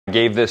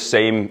Gave this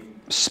same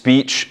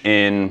speech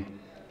in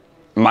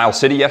Miles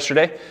City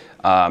yesterday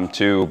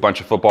to a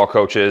bunch of football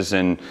coaches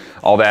and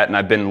all that, and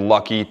I've been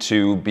lucky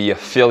to be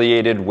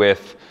affiliated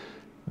with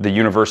the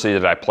university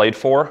that I played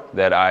for,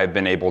 that I've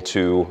been able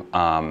to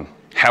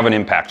have an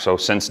impact. So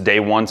since day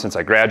one, since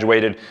I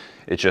graduated,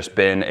 it's just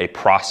been a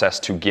process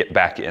to get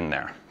back in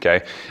there,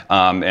 okay?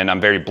 And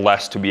I'm very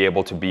blessed to be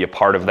able to be a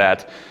part of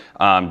that.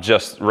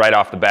 Just right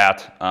off the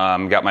bat,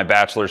 got my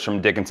bachelor's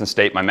from Dickinson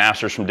State, my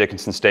master's from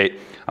Dickinson State.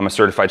 I'm a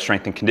certified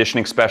strength and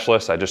conditioning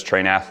specialist. I just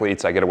train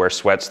athletes. I get to wear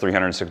sweats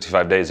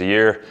 365 days a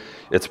year.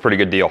 It's a pretty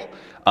good deal.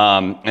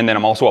 And then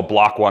I'm also a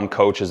Block 1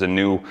 coach, is a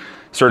new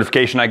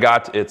certification I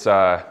got. It's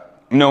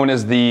known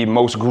as the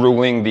most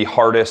grueling, the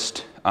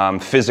hardest,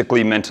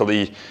 physically,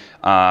 mentally.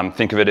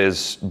 Think of it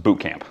as boot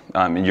camp.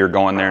 You're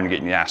going there and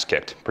getting your ass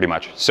kicked, pretty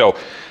much. So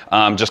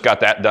just got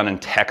that done in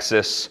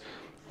Texas,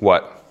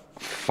 what,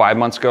 5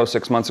 months ago,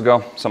 6 months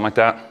ago, something like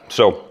that.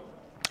 So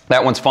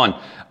that one's fun.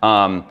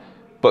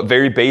 But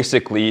very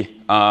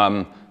basically,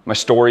 my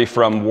story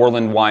from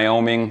Worland,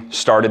 Wyoming,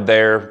 started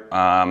there,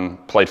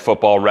 played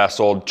football,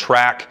 wrestled,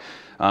 track,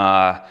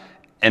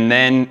 and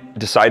then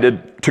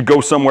decided to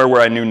go somewhere where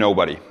I knew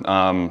nobody.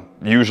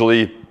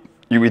 Usually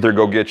you either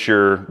go get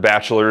your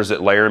bachelor's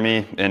at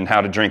Laramie in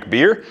how to drink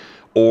beer,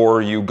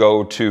 or you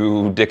go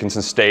to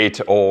Dickinson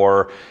State,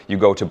 or you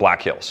go to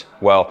Black Hills.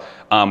 Well,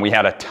 we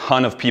had a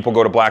ton of people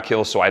go to Black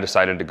Hills, so I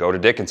decided to go to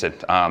Dickinson.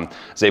 I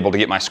was able to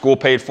get my school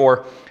paid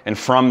for, and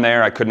from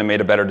there, I couldn't have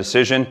made a better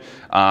decision.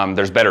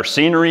 There's better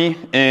scenery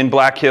in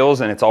Black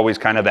Hills, and it's always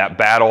kind of that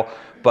battle,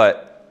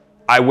 but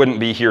I wouldn't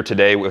be here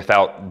today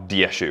without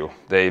DSU.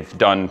 They've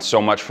done so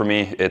much for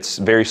me. It's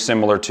very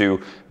similar to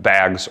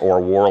Bags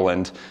or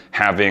Worland,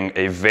 having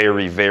a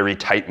very, very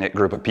tight-knit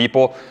group of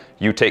people.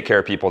 You take care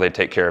of people, they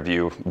take care of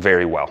you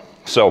very well.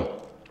 So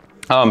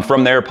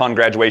from there, upon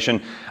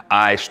graduation,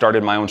 I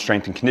started my own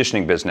strength and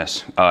conditioning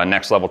business,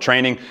 Next Level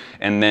Training.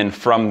 And then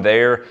from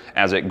there,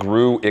 as it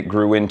grew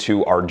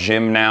into our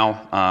gym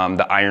now,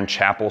 the Iron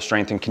Chapel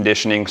Strength and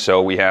Conditioning.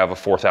 So we have a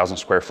 4,000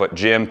 square foot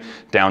gym,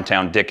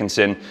 downtown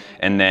Dickinson.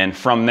 And then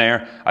from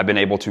there, I've been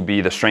able to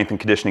be the strength and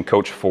conditioning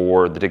coach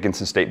for the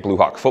Dickinson State Blue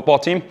Hawk football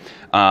team,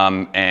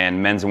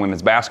 and men's and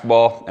women's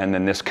basketball. And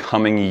then this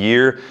coming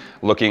year,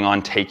 looking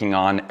on taking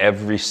on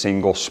every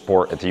single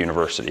sport at the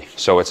university.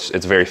 So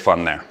it's very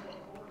fun there.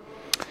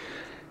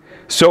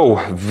 So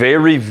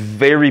very,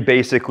 very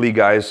basically,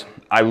 guys,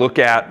 I look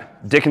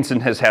at Dickinson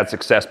has had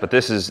success, but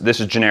this is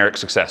generic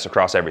success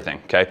across everything,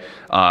 okay?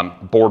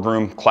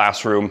 Boardroom,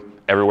 classroom,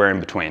 everywhere in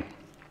between.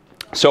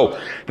 So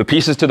the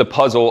pieces to the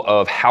puzzle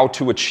of how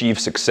to achieve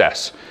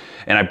success.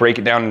 And I break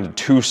it down into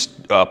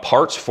two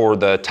parts for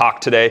the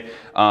talk today.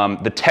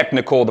 The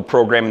technical, the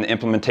program, and the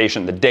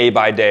implementation, the day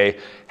by day.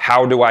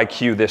 How do I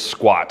cue this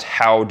squat?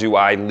 How do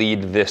I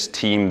lead this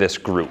team, this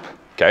group,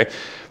 okay?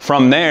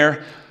 From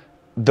there,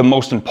 the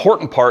most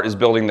important part is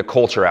building the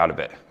culture out of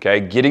it, okay?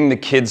 Getting the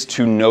kids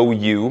to know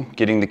you,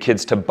 getting the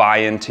kids to buy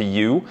into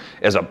you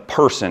as a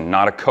person,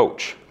 not a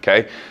coach,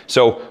 okay?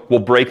 So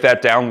we'll break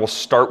that down. We'll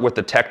start with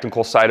the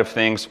technical side of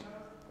things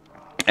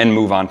and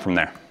move on from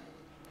there.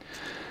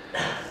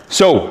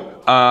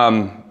 So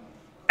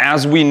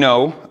as we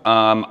know,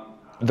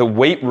 the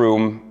weight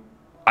room,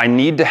 I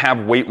need to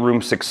have weight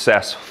room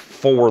success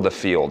for the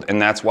field,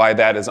 and that's why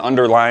that is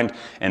underlined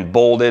and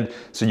bolded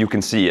so you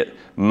can see it.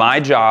 My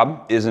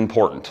job is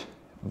important,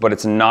 but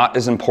it's not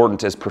as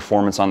important as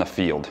performance on the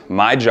field.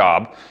 My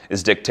job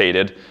is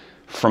dictated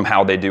from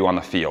how they do on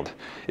the field.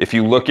 If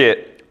you look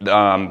at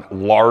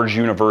large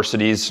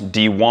universities,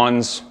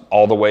 D1s,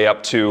 all the way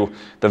up to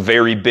the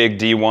very big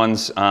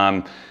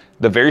D1s,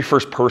 the very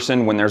first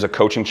person when there's a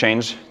coaching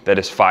change that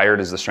is fired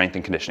is the strength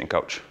and conditioning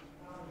coach.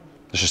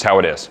 That's just how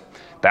it is.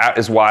 That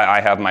is why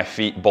I have my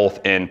feet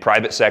both in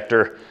private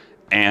sector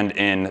and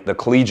in the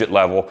collegiate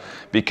level,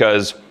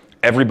 because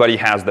everybody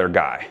has their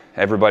guy.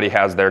 Everybody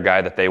has their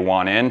guy that they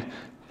want in.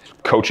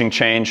 Coaching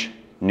change,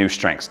 new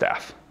strength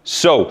staff.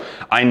 So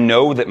I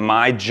know that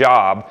my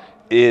job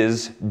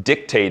is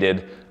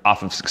dictated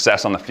off of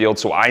success on the field,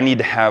 so I need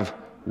to have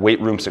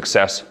weight room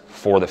success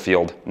for the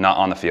field, not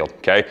on the field,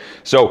 okay?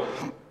 So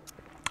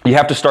you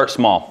have to start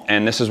small,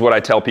 and this is what I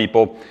tell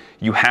people.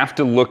 You have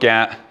to look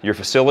at your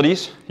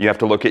facilities, you have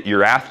to look at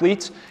your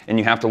athletes, and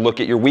you have to look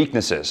at your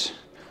weaknesses.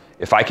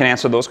 If I can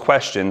answer those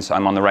questions,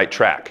 I'm on the right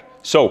track.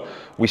 So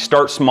we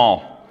start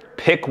small.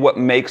 Pick what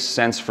makes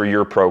sense for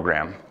your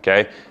program,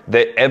 okay?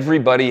 That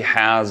everybody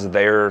has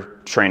their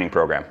training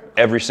program,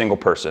 every single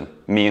person,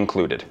 me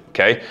included,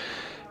 okay?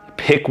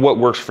 Pick what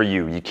works for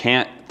you. You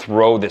can't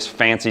throw this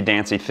fancy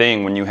dancy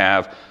thing when you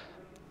have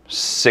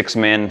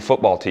 6-man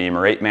football team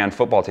or 8-man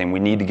football team. We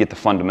need to get the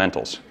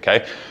fundamentals,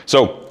 okay?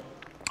 So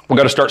we've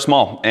got to start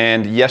small.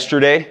 And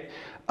yesterday,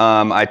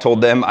 I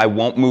told them I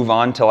won't move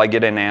on till I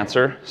get an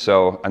answer.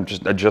 So I'm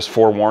just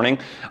forewarning.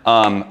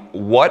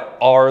 What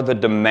are the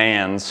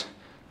demands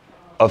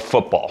of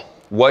football?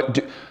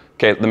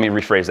 Okay, let me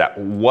rephrase that.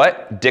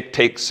 What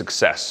dictates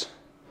success?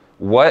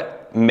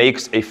 What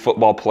makes a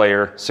football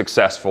player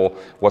successful?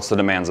 What's the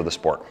demands of the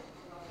sport?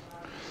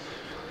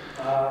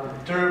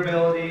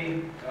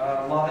 Durability,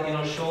 a lot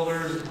of,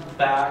 shoulders,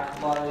 back,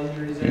 a lot of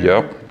injuries there.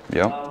 Yep.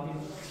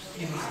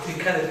 It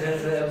kind of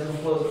tends to ebbs and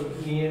flows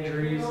with knee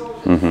injuries.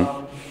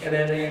 And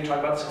then you talk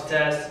about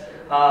success,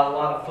 a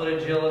lot of foot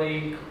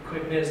agility,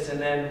 quickness, and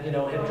then,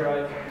 hip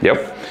drive.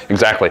 Yep,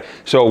 exactly.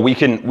 So we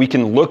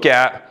can look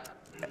at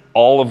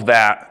all of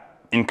that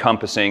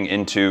encompassing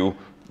into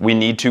we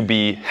need to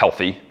be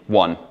healthy,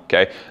 one,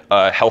 okay?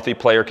 A healthy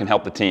player can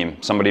help the team.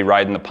 Somebody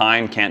riding the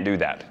pine can't do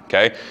that,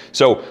 okay?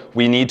 So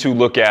we need to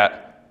look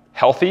at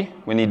healthy,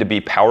 we need to be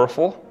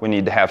powerful, we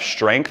need to have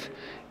strength,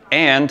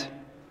 and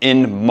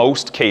in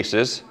most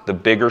cases, the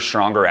bigger,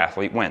 stronger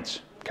athlete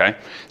wins, okay?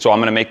 So I'm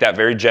gonna make that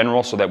very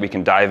general so that we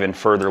can dive in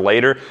further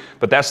later,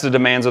 but that's the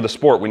demands of the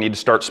sport. We need to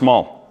start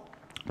small.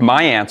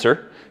 My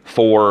answer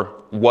for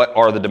what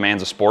are the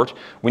demands of sport?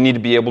 We need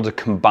to be able to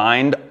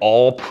combine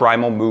all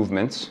primal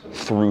movements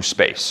through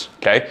space,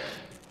 okay?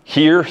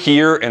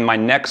 Here, in my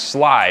next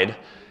slide,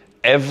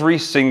 every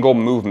single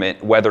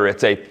movement, whether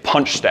it's a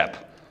punch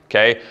step,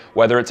 okay?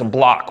 Whether it's a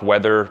block,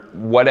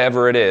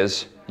 whatever it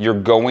is, you're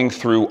going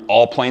through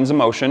all planes of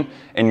motion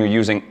and you're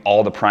using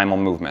all the primal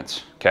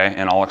movements, okay?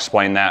 And I'll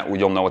explain that,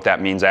 you'll know what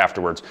that means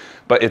afterwards.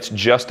 But it's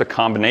just a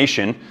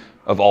combination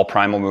of all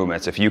primal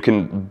movements. If you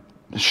can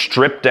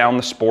strip down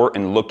the sport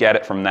and look at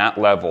it from that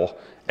level,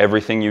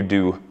 everything you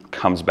do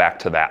comes back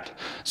to that.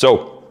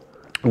 So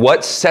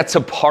what sets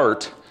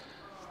apart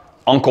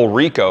Uncle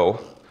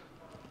Rico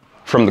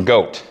from the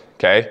GOAT,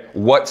 okay?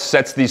 What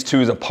sets these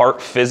two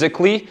apart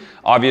physically?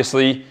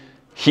 Obviously,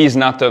 he's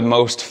not the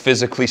most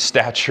physically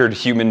statured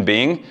human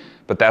being,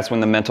 but that's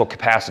when the mental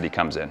capacity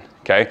comes in,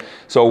 okay?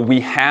 So we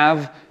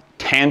have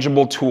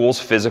tangible tools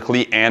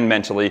physically and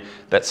mentally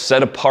that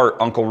set apart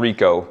Uncle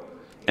Rico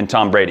and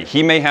Tom Brady.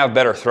 He may have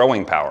better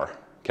throwing power,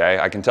 okay?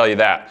 I can tell you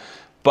that.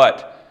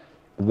 But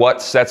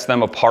what sets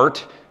them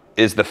apart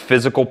is the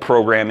physical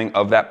programming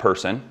of that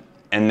person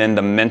and then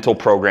the mental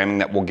programming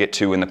that we'll get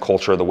to in the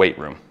culture of the weight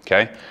room,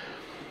 okay?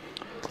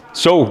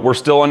 So we're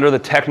still under the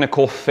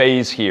technical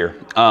phase here.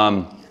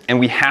 And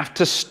we have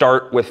to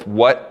start with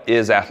what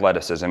is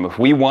athleticism. If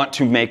we want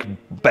to make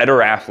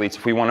better athletes,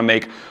 if we want to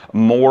make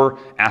more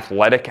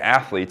athletic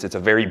athletes, it's a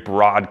very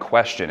broad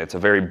question. It's a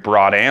very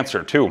broad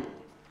answer too.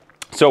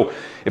 So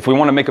if we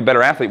want to make a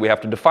better athlete, we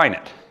have to define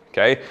it,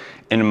 okay?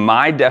 In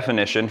my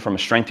definition, from a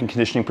strength and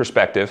conditioning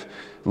perspective,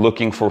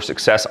 looking for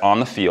success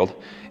on the field,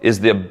 is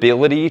the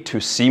ability to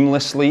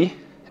seamlessly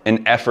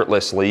and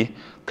effortlessly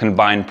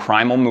combine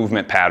primal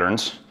movement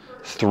patterns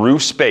through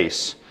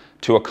space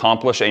to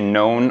accomplish a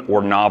known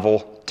or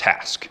novel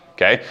task,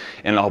 okay?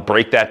 And I'll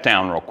break that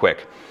down real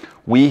quick.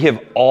 We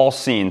have all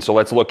seen, so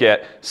let's look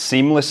at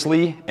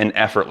seamlessly and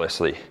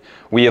effortlessly.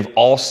 We have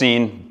all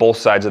seen both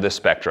sides of this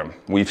spectrum.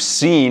 We've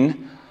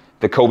seen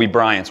the Kobe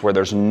Bryants where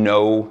there's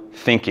no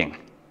thinking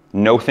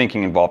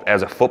involved.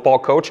 As a football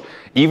coach,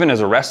 even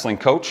as a wrestling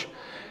coach,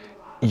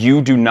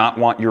 you do not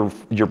want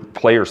your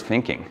players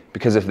thinking,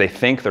 because if they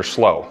think, they're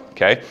slow,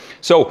 okay?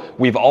 So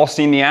we've all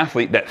seen the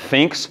athlete that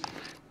thinks,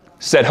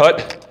 set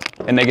hut,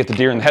 and they get the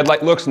deer in the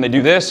headlight looks and they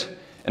do this,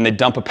 and they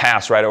dump a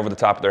pass right over the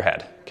top of their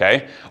head,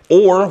 okay?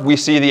 Or we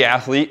see the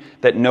athlete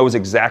that knows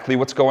exactly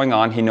what's going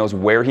on. He knows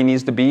where he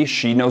needs to be.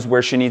 She knows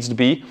where she needs to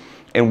be,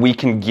 and we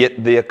can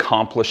get the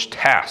accomplished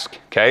task,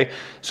 okay?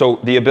 So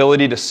the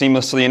ability to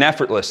seamlessly and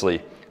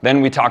effortlessly.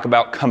 Then we talk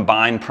about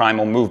combined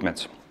primal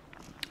movements.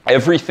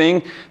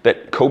 Everything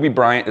that Kobe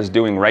Bryant is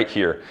doing right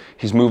here,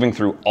 he's moving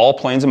through all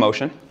planes of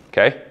motion,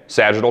 okay?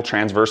 Sagittal,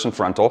 transverse, and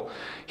frontal.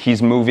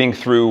 He's moving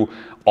through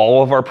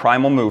all of our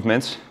primal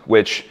movements,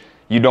 which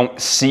you don't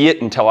see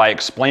it until I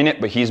explain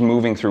it, but he's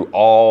moving through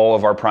all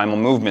of our primal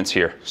movements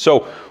here.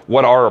 So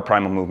what are our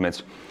primal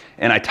movements?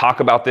 And I talk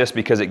about this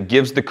because it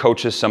gives the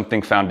coaches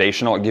something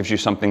foundational. It gives you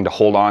something to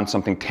hold on,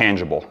 something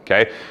tangible,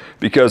 okay?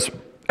 Because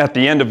at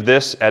the end of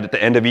this, at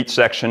the end of each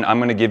section, I'm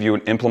gonna give you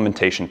an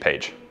implementation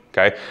page,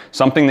 okay?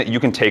 Something that you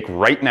can take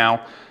right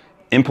now,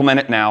 implement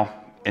it now,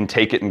 and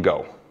take it and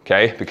go,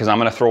 okay? Because I'm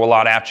gonna throw a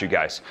lot at you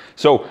guys.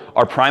 So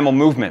our primal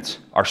movements,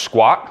 our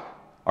squat,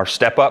 our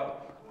step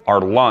up, our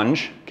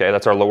lunge, okay,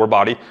 that's our lower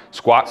body,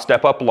 squat,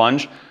 step up,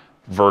 lunge,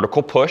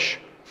 vertical push,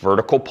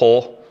 vertical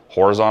pull,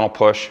 horizontal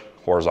push,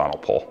 horizontal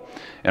pull.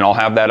 And I'll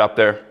have that up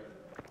there,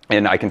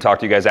 and I can talk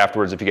to you guys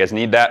afterwards if you guys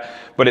need that,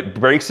 but it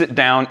breaks it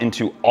down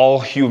into all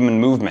human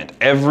movement.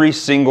 Every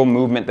single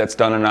movement that's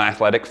done in an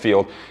athletic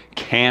field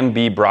can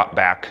be brought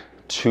back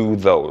to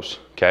those,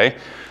 okay?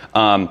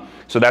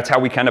 So that's how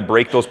we kind of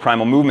break those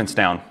primal movements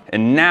down.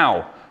 And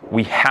now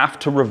we have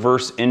to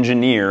reverse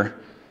engineer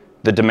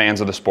the demands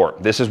of the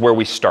sport. This is where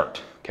we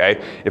start,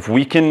 okay? If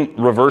we can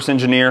reverse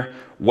engineer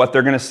what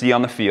they're gonna see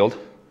on the field,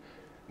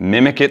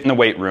 mimic it in the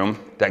weight room,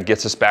 that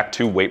gets us back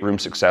to weight room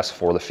success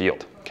for the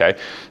field, okay?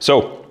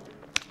 So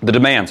the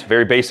demands,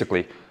 very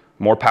basically,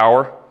 more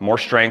power, more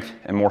strength,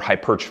 and more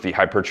hypertrophy.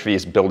 Hypertrophy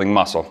is building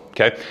muscle,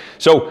 okay?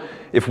 So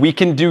if we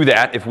can do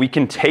that, if we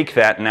can take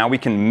that, now we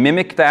can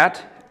mimic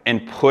that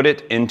and put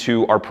it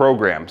into our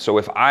program. So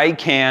if I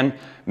can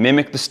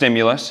mimic the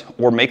stimulus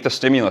or make the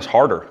stimulus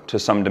harder to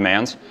some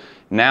demands,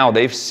 now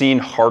they've seen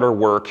harder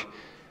work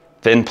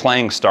then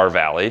playing Star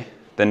Valley,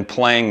 then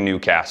playing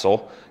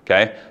Newcastle,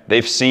 okay?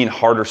 They've seen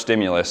harder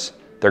stimulus.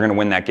 They're going to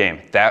win that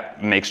game.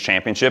 That makes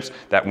championships.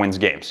 That wins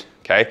games,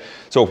 okay?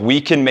 So if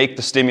we can make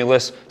the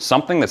stimulus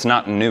something that's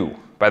not new,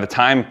 by the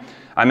time,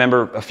 I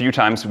remember a few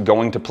times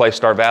going to play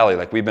Star Valley,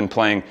 like we've been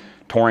playing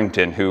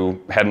Torrington,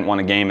 who hadn't won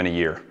a game in a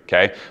year,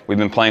 okay? We've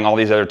been playing all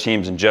these other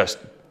teams and just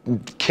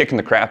kicking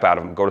the crap out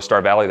of them. Go to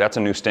Star Valley, that's a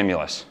new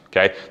stimulus,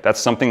 okay? That's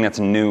something that's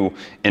new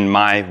in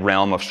my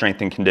realm of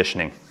strength and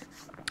conditioning.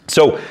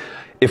 So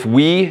if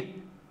we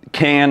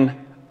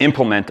can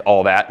implement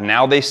all that,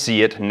 now they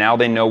see it, now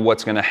they know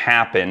what's gonna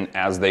happen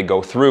as they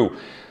go through.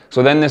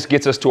 So then this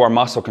gets us to our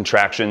muscle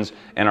contractions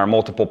and our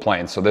multiple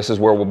planes. So this is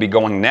where we'll be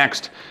going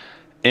next.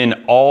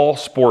 In all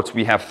sports,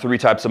 we have 3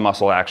 types of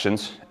muscle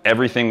actions,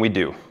 everything we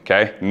do,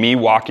 okay? Me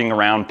walking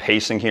around,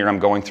 pacing here, I'm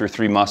going through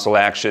 3 muscle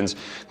actions.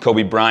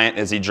 Kobe Bryant,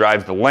 as he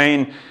drives the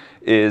lane,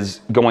 is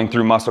going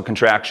through muscle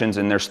contractions,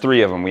 and there's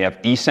 3 of them. We have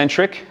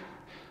eccentric,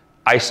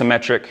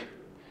 isometric,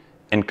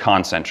 and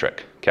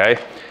concentric, okay?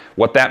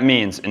 What that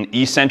means, an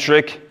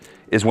eccentric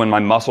is when my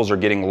muscles are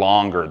getting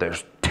longer.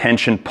 There's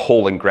tension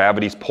pulling,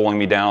 gravity's pulling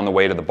me down, the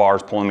weight of the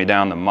bar's pulling me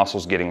down, the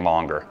muscle's getting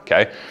longer,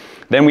 okay?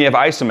 Then we have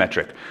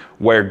isometric,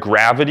 where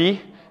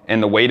gravity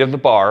and the weight of the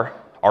bar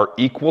are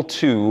equal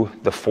to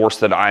the force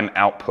that I'm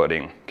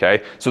outputting,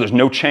 okay? So there's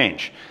no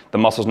change. The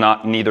muscle's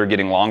neither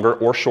getting longer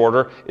or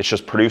shorter, it's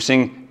just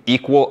producing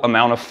equal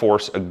amount of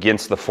force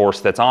against the force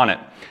that's on it.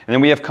 And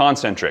then we have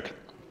concentric.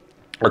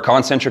 Or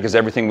concentric is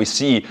everything we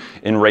see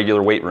in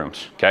regular weight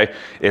rooms, okay?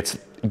 It's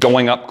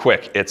going up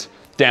quick, it's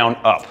down,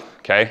 up,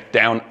 okay?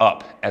 Down,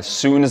 up. As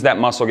soon as that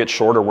muscle gets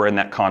shorter, we're in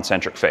that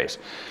concentric phase.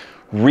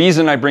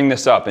 Reason I bring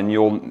this up, and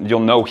you'll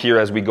know here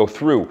as we go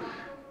through,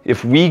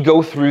 if we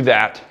go through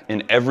that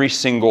in every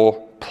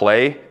single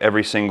play,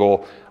 every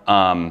single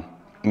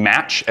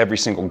match, every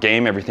single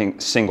game, every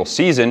single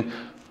season,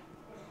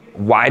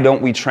 why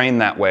don't we train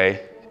that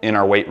way in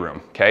our weight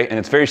room, okay? And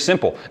it's very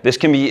simple. This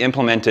can be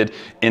implemented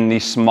in the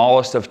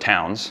smallest of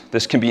towns.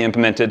 This can be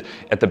implemented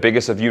at the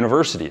biggest of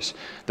universities.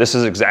 This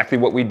is exactly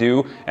what we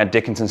do at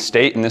Dickinson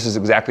State, and this is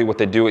exactly what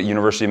they do at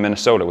University of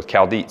Minnesota with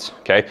Cal Dietz,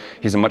 okay?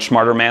 He's a much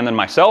smarter man than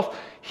myself.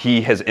 He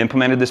has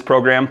implemented this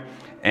program,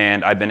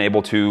 and I've been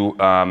able to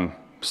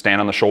stand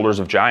on the shoulders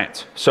of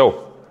giants.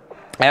 So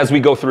as we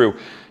go through,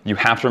 you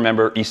have to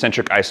remember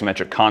eccentric,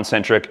 isometric,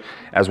 concentric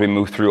as we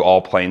move through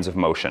all planes of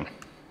motion.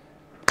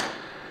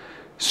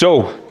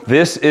 So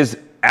this is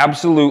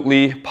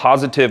absolutely,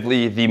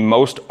 positively the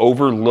most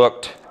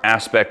overlooked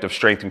aspect of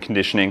strength and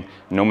conditioning,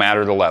 no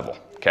matter the level,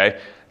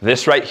 okay?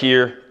 This right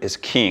here is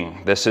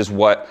king. This is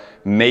what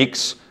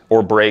makes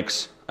or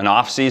breaks an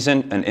off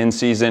season, an in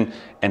season,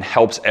 and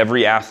helps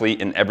every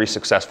athlete in every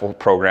successful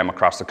program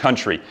across the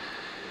country.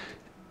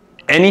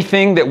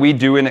 Anything that we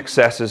do in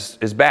excess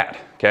is bad,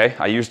 okay?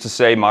 I used to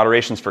say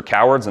moderation's for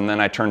cowards, and then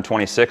I turned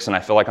 26 and I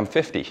feel like I'm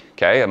 50,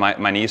 okay?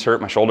 My knees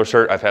hurt, my shoulders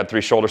hurt, I've had 3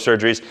 shoulder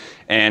surgeries,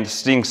 and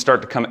things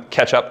start to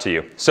catch up to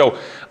you. So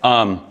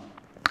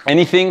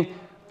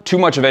too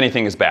much of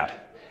anything is bad.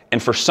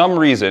 And for some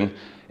reason,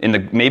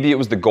 maybe it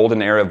was the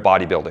golden era of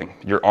bodybuilding,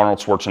 your Arnold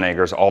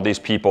Schwarzeneggers, all these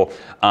people,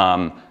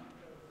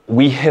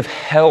 we have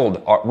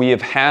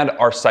had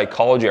our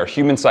psychology, our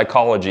human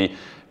psychology,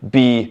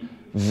 be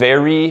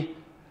very,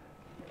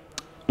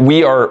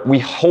 we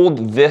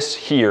hold this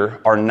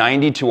here, our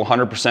 90 to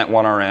 100%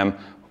 1RM,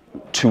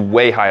 to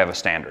way high of a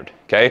standard,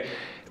 okay?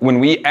 When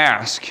we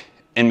ask,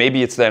 and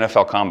maybe it's the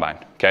NFL Combine,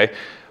 okay?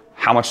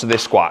 How much do they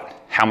squat?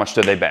 How much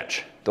do they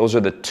bench? Those are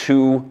the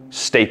 2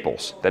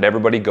 staples that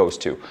everybody goes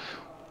to.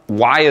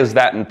 Why is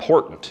that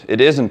important?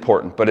 It is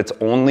important, but it's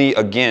only,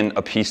 again,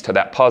 a piece to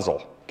that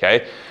puzzle,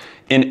 okay?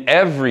 In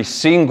every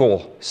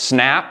single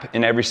snap,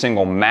 in every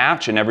single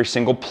match, in every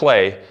single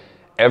play,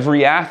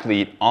 every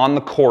athlete on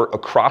the court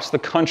across the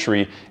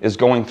country is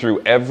going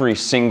through every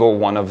single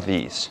one of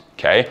these,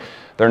 okay?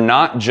 They're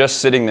not just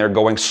sitting there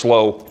going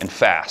slow and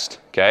fast,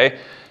 okay?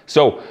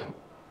 So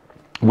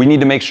we need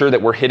to make sure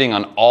that we're hitting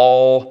on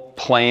all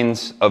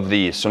planes of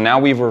these. So now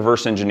we've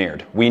reverse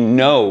engineered. We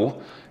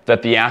know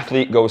that the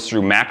athlete goes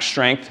through max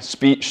strength,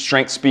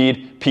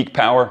 speed, peak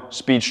power,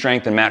 speed,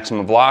 strength, and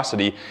maximum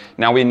velocity.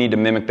 Now we need to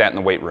mimic that in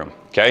the weight room,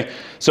 okay?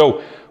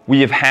 So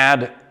we have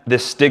had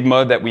this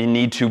stigma that we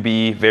need to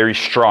be very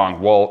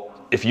strong. Well,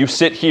 if you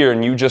sit here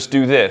and you just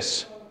do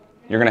this,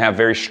 you're gonna have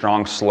very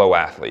strong, slow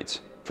athletes.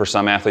 For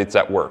some athletes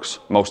that works.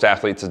 Most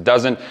athletes it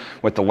doesn't.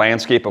 With the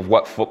landscape of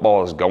what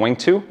football is going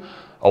to,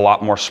 a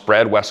lot more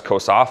spread, West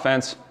Coast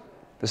offense,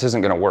 this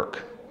isn't gonna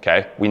work,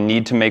 okay? We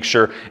need to make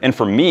sure, and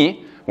for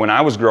me, when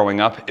I was growing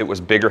up, it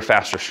was bigger,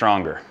 faster,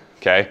 stronger,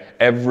 okay?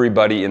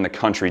 Everybody in the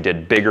country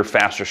did bigger,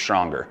 faster,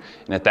 stronger.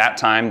 And at that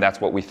time,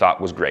 that's what we thought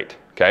was great,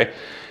 okay?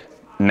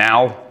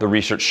 Now, the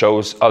research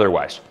shows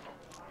otherwise.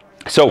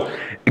 So,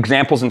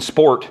 examples in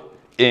sport,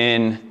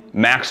 in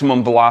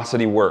maximum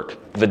velocity work,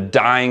 the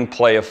dying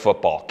play of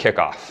football,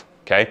 kickoff,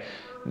 okay?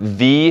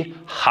 The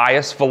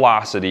highest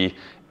velocity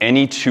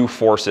any 2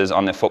 forces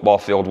on the football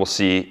field will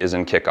see is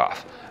in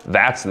kickoff.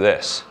 That's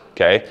this,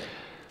 okay?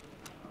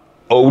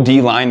 OD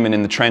linemen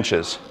in the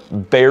trenches.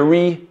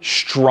 Very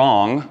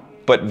strong,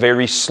 but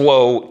very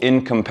slow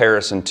in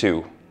comparison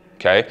to,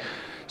 okay?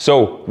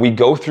 So we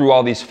go through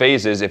all these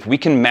phases. If we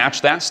can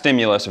match that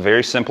stimulus,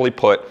 very simply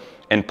put,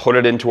 and put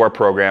it into our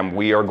program,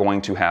 we are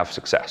going to have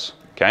success,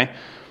 okay?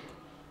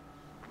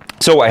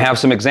 So I have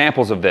some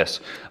examples of this.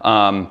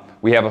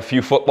 We have a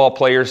few football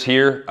players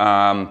here,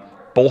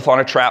 both on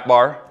a trap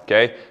bar,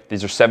 okay?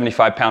 These are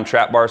 75-pound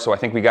trap bars, so I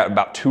think we got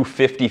about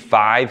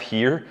 255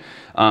 here.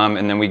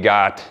 And then we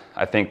got,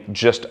 I think,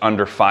 just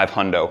under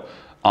 500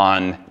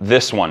 on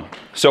this one.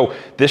 So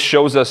this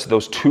shows us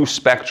those two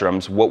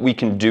spectrums, what we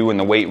can do in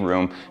the weight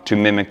room to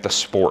mimic the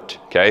sport,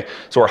 okay?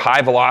 So our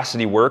high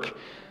velocity work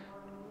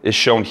is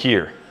shown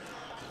here.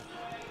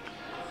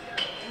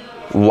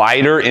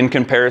 Lighter in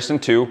comparison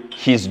to,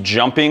 he's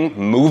jumping,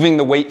 moving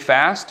the weight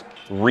fast,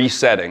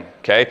 resetting,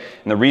 okay?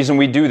 And the reason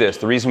we do this,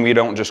 the reason we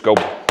don't just go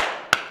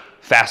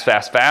fast,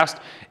 fast, fast,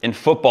 in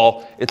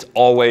football, it's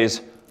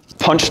always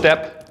punch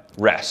step,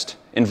 rest.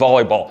 In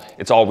volleyball,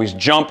 it's always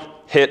jump,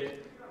 hit,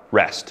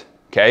 rest,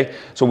 okay?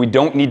 So we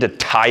don't need to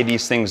tie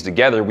these things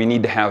together. We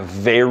need to have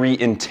very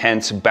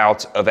intense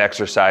bouts of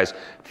exercise.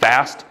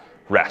 Fast,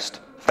 rest,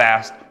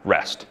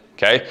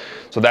 okay?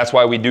 So that's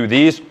why we do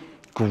these.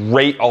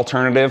 Great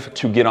alternative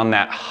to get on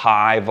that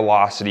high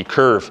velocity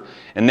curve.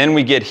 And then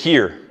we get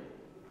here.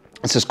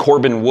 This is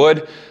Corbin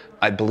Wood.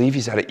 I believe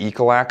he's out of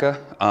Ekalaka.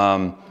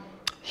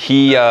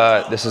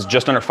 This is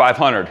just under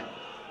 500.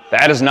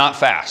 That is not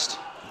fast.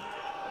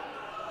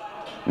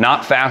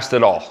 Not fast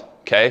at all,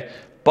 okay?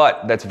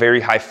 But that's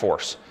very high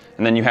force.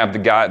 And then you have the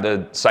guy,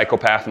 the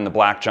psychopath in the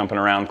black jumping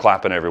around,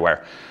 clapping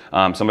everywhere.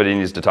 Somebody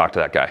needs to talk to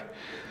that guy.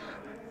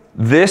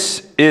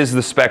 This is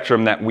the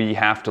spectrum that we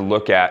have to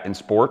look at in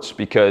sports,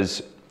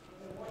 because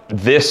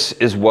this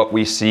is what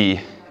we see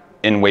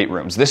in weight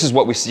rooms. This is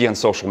what we see on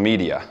social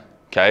media,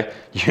 okay?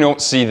 You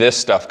don't see this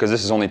stuff because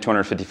this is only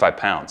 255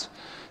 pounds.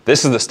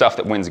 This is the stuff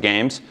that wins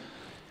games.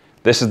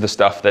 This is the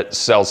stuff that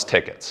sells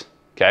tickets,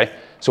 okay?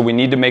 So we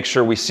need to make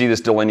sure we see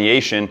this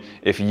delineation.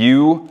 If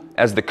you,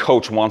 as the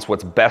coach, wants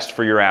what's best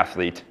for your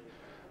athlete,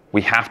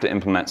 we have to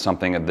implement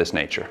something of this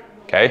nature,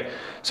 okay?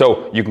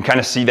 So you can kind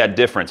of see that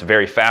difference.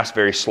 Very fast,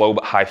 very slow,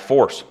 but high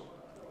force.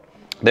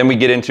 Then we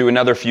get into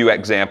another few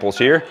examples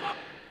here.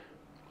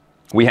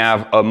 We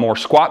have a more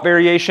squat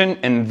variation,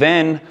 and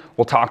then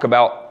we'll talk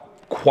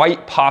about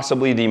quite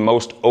possibly the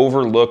most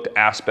overlooked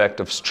aspect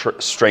of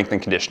strength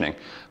and conditioning,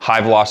 high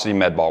velocity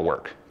med ball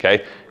work,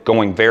 okay?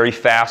 Going very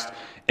fast,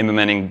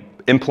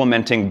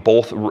 implementing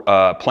both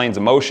planes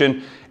of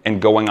motion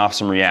and going off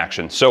some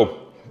reaction. So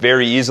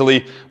very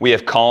easily, we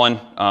have Colin.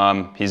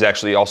 He's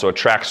actually also a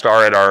track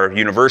star at our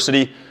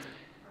university.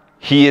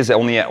 He is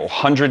only at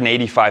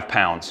 185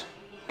 pounds,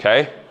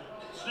 okay?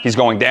 He's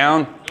going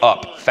down,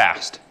 up,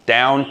 fast,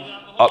 down,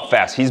 up,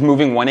 fast. He's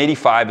moving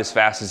 185 as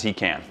fast as he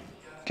can,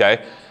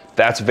 okay?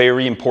 That's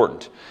very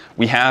important.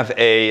 We have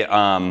a,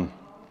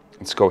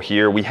 let's go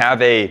here. We have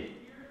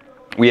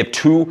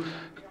two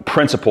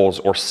principles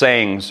or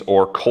sayings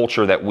or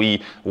culture that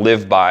we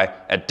live by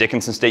at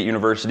Dickinson State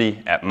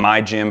University, at my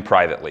gym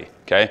privately,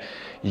 okay?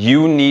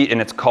 You need,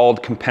 and it's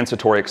called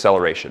compensatory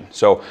acceleration.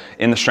 So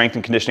in the strength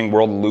and conditioning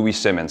world, Louis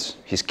Simmons,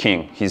 he's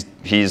king.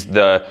 He's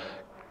the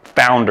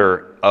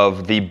founder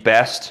of the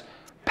best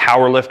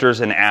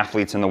powerlifters and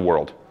athletes in the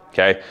world,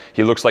 okay?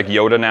 He looks like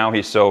Yoda now.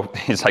 He's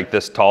like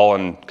this tall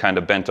and kind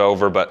of bent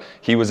over, but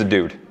he was a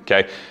dude,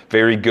 okay?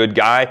 Very good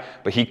guy,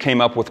 but he came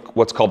up with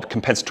what's called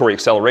compensatory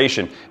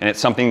acceleration, and it's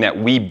something that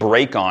we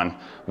break on.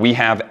 We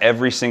have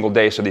every single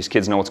day so these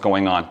kids know what's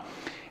going on.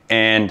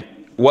 And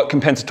what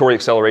compensatory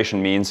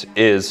acceleration means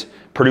is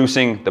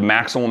producing the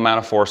maximum amount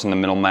of force in the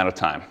minimal amount of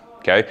time,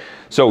 okay?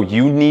 So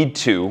you need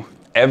to,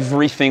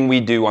 everything we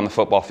do on the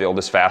football field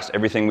is fast.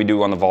 Everything we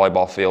do on the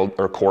volleyball field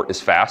or court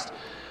is fast.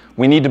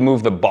 We need to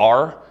move the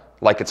bar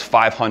like it's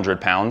 500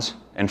 pounds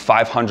and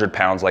 500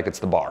 pounds like it's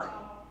the bar,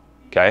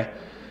 okay?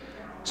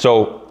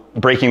 So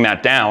breaking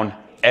that down,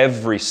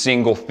 every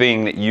single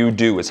thing that you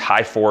do is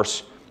high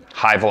force,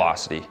 high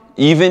velocity.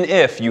 Even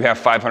if you have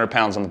 500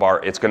 pounds on the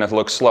bar, it's gonna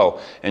look slow,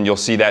 and you'll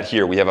see that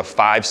here. We have a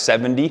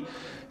 570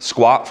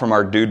 squat from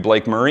our dude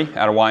Blake Murray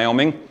out of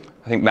Wyoming,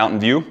 I think Mountain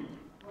View.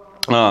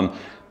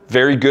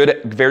 Very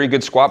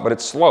good squat, but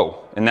it's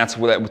slow, and that's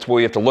what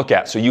we have to look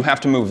at. So you have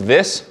to move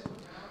this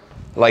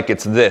like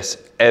it's this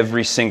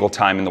every single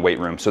time in the weight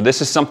room. So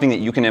this is something that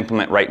you can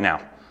implement right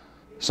now,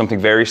 something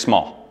very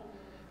small.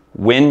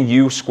 When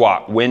you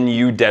squat, when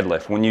you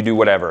deadlift, when you do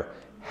whatever,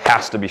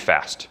 has to be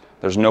fast.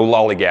 There's no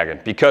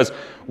lollygagging, because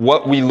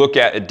what we look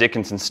at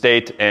Dickinson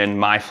State and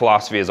my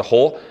philosophy as a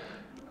whole,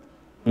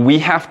 we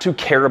have to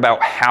care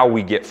about how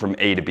we get from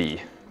A to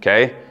B,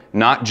 okay?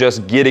 Not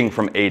just getting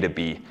from A to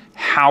B.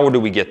 How do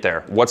we get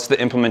there? What's the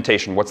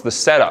implementation? What's the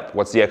setup?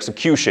 What's the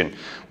execution?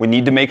 We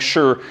need to make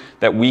sure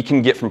that we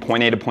can get from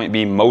point A to point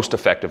B most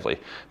effectively,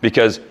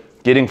 because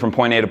getting from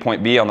point A to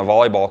point B on the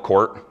volleyball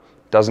court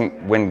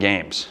doesn't win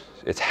games.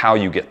 It's how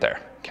you get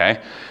there,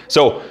 okay?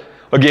 So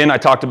Again, I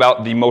talked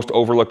about the most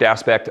overlooked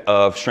aspect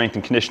of strength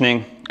and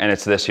conditioning, and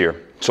it's this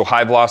here. So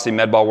high velocity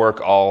med ball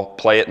work, I'll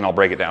play it and I'll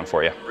break it down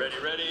for you.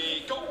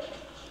 Ready, go.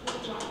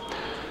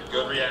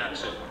 Good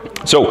reaction.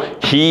 So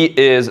he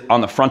is on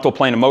the frontal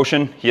plane of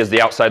motion. He has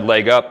the outside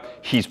leg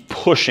up. He's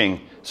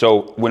pushing.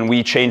 So when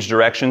we change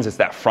directions, it's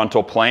that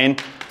frontal plane.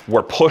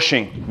 We're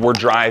pushing, we're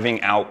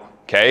driving out,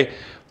 okay?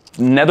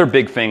 Another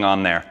big thing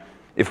on there.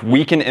 If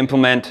we can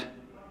implement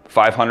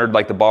 500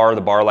 like the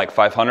bar like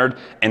 500,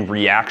 and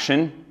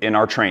reaction in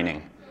our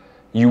training,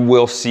 you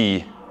will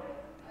see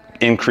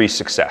increased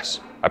success,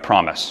 I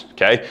promise,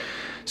 okay?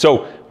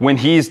 So when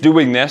he's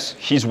doing this,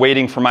 he's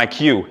waiting for my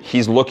cue.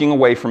 He's looking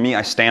away from me.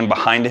 I stand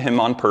behind him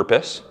on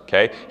purpose,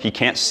 okay? He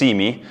can't see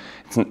me.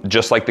 It's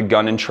just like the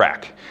gun and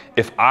track.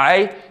 If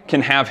I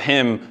can have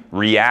him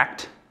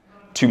react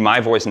to my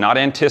voice, not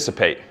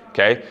anticipate,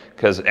 okay?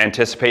 Because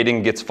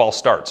anticipating gets false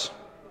starts.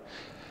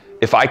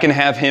 If I can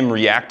have him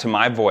react to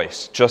my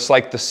voice, just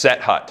like the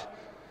set hut,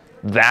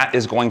 that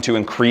is going to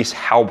increase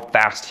how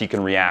fast he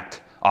can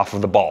react off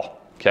of the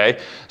ball, okay?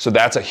 So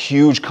that's a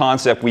huge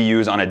concept we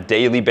use on a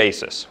daily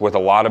basis with a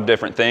lot of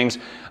different things,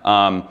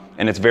 and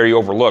it's very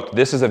overlooked.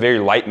 This is a very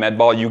light med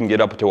ball. You can get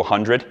up to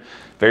 100.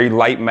 Very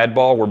light med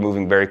ball, we're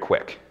moving very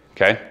quick,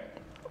 okay?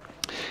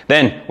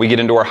 Then we get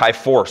into our high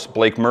force.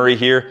 Blake Murray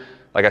here,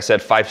 like I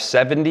said,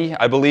 570,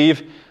 I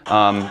believe.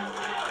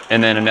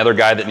 And then another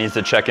guy that needs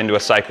to check into a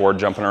psych ward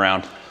jumping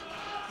around.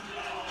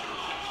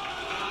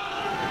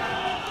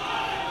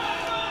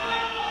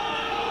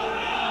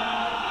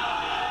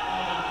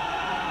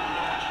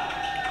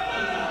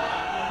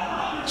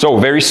 So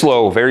very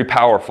slow, very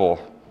powerful,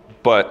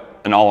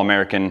 but an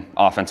all-American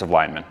offensive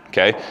lineman,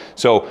 okay?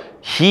 So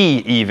he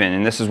even,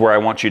 and this is where I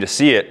want you to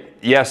see it,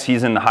 yes,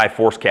 he's in the high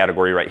force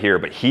category right here,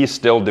 but he's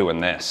still doing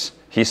this.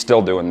 He's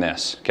still doing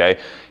this, okay?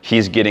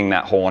 He's getting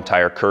that whole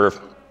entire curve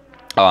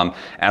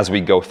as we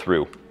go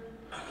through.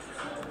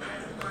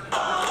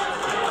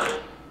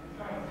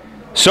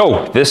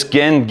 So this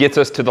again gets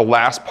us to the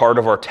last part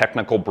of our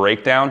technical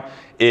breakdown,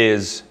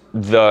 is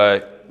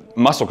the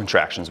muscle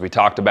contractions. We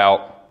talked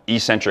about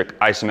eccentric,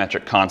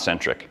 isometric,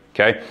 concentric,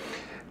 okay?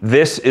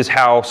 This is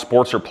how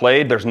sports are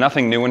played. There's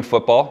nothing new in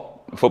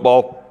football.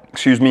 Football,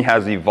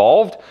 has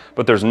evolved,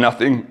 but there's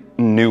nothing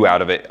new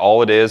out of it.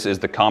 All it is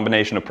the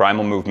combination of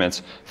primal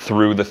movements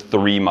through the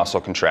 3 muscle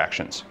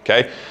contractions,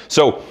 okay?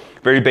 So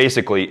very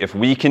basically, if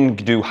we can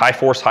do high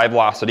force, high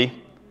velocity,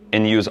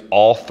 and use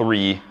all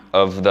 3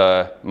 of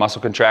the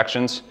muscle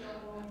contractions,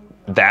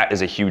 that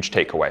is a huge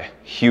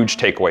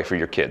takeaway for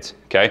your kids,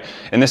 okay?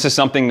 And this is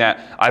something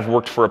that I've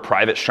worked for a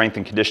private strength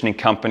and conditioning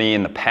company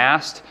in the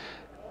past.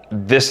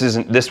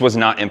 This was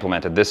not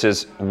implemented. This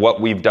is what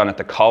we've done at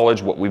the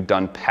college, what we've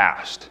done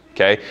past,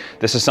 okay?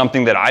 This is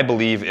something that I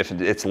believe if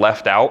it's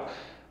left out,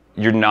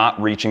 you're not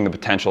reaching the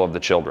potential of the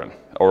children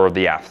or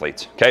the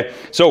athletes, okay?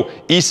 So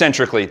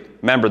eccentrically,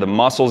 remember the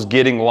muscles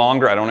getting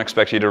longer. I don't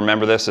expect you to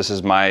remember this. This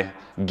is my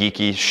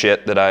geeky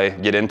shit that I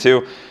get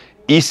into.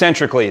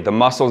 Eccentrically, the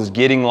muscles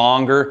getting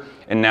longer,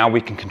 and now we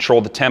can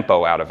control the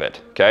tempo out of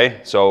it, okay?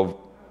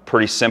 So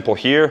pretty simple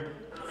here.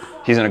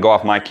 He's gonna go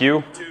off my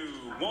cue. 2,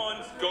 1,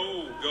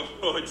 go,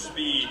 good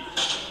speed.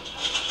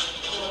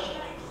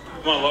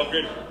 Come on, love,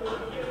 good.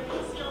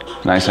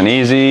 Nice and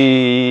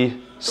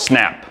easy.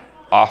 Snap.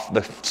 Off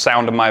the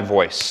sound of my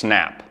voice,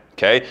 snap,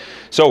 okay?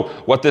 So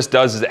what this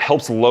does is it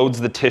helps loads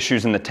the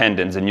tissues and the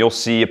tendons, and you'll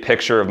see a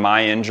picture of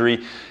my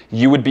injury.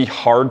 You would be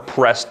hard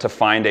pressed to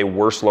find a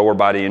worse lower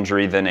body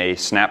injury than a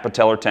snap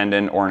patellar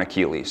tendon or an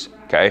Achilles,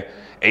 okay?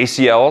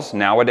 ACLs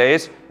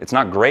nowadays, it's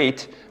not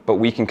great, but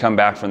we can come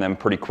back from them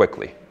pretty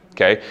quickly,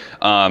 okay?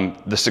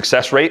 The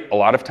success rate, a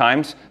lot of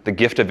times, the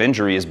gift of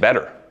injury is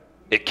better.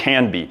 It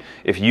can be.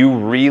 If you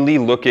really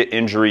look at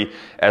injury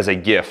as a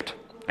gift,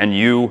 and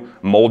you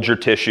mold your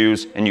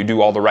tissues and you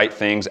do all the right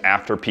things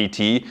after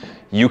PT,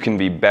 you can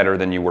be better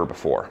than you were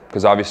before.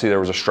 Because obviously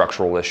there was a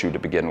structural issue to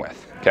begin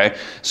with, okay?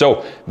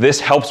 So this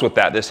helps with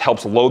that. This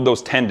helps load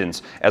those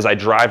tendons. As I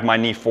drive my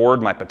knee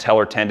forward, my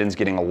patellar tendon's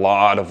getting a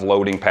lot of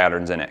loading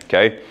patterns in it,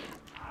 okay?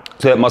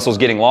 So that muscle's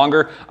getting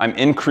longer. I'm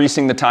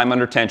increasing the time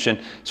under tension,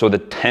 so the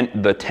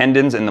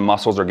tendons and the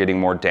muscles are getting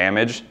more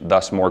damaged,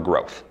 thus more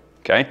growth.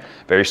 Okay,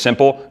 very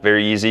simple,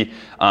 very easy.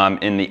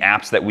 In the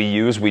apps that we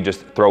use, we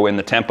just throw in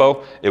the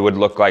tempo. It would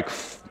look like,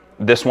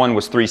 this one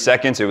was 3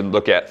 seconds. It would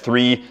look at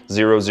 3,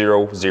 0,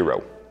 0,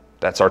 0.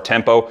 That's our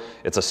tempo.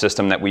 It's a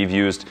system that we've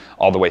used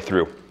all the way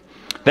through.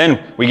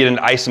 Then we get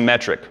into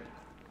isometric.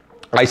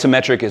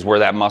 Isometric is where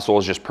that muscle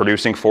is just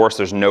producing force.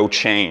 There's no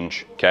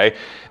change, okay?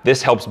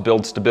 This helps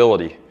build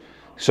stability.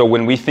 So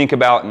when we think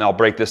about, and I'll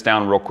break this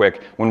down real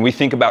quick, when we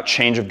think about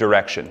change of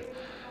direction,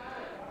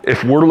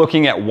 if we're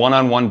looking at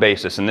one-on-one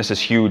basis, and this is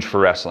huge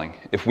for wrestling,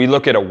 if we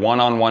look at a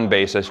one-on-one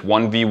basis,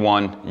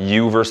 1v1,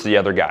 you versus the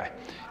other guy,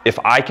 if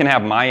I can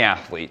have my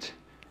athlete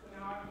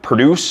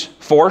produce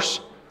force,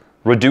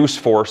 reduce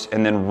force,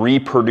 and then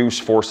reproduce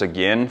force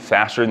again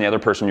faster than the other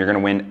person, you're gonna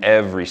win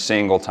every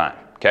single time,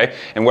 okay?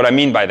 And what I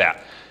mean by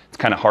that, it's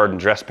kind of hard in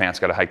dress pants,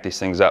 gotta hike these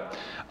things up.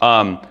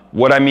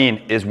 What I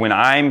mean is when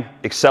I'm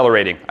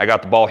accelerating, I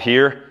got the ball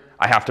here,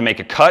 I have to make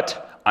a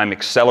cut. I'm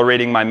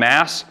accelerating my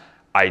mass.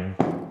 I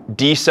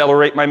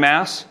decelerate my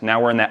mass.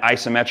 Now we're in that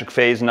isometric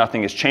phase,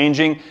 nothing is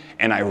changing,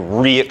 and I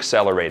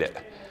re-accelerate it.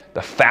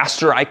 The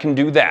faster I can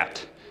do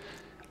that,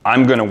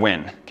 I'm gonna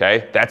win,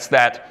 okay? That's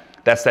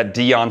that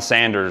Deion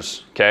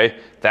Sanders, okay?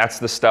 That's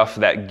the stuff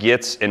that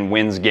gets and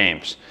wins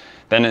games.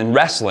 Then in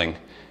wrestling,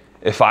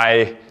 if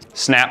I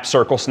snap,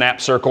 circle,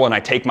 and I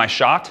take my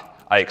shot,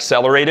 I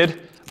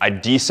accelerated, I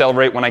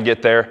decelerate when I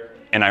get there,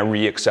 and I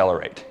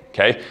re-accelerate,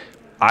 okay?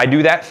 I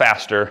do that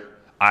faster,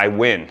 I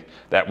win.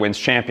 That wins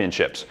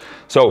championships.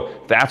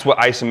 So that's what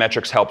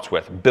isometrics helps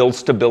with. Builds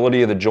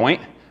stability of the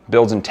joint,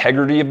 builds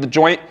integrity of the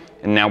joint,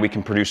 and now we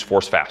can produce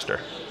force faster.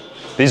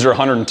 These are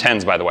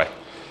 110s, by the way.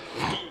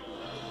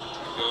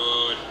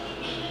 Good.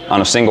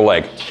 On a single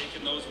leg.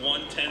 Taking those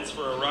 110s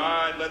for a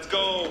ride. Let's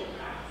go.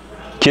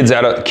 Kid's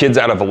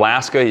out of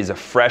Alaska. He's a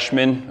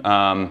freshman,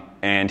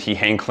 and he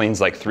hang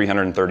cleans like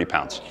 330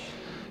 pounds.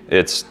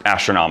 It's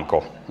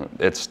astronomical.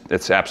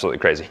 It's absolutely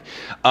crazy.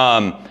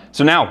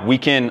 So now we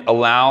can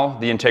allow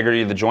the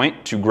integrity of the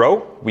joint to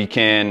grow. We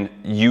can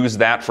use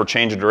that for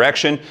change of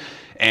direction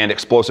and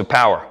explosive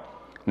power.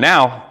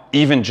 Now,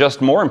 even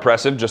just more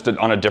impressive, just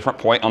on a different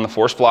point on the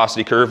force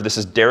velocity curve, this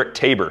is Derek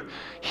Tabor.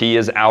 He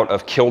is out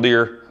of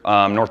Killdeer,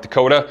 North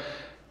Dakota,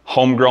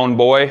 homegrown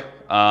boy,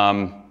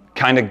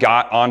 kind of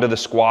got onto the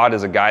squad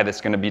as a guy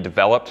that's going to be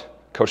developed.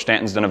 Coach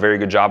Stanton's done a very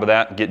good job of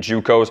that. Get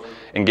JUCOs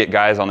and get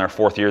guys on their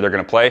 4th year they're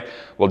going to play.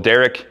 Well,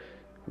 Derek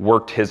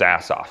worked his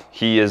ass off.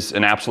 He is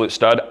an absolute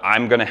stud.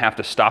 I'm going to have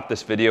to stop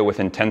this video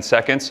within 10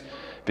 seconds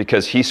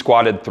because he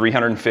squatted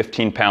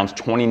 315 pounds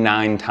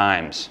 29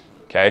 times,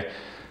 okay?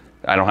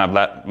 I don't have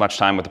that much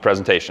time with the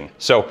presentation.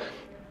 So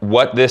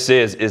what this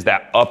is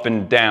that up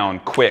and down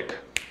quick.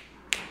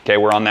 Okay,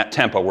 we're on that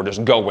tempo, we're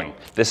just going.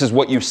 This is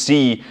what you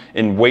see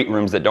in weight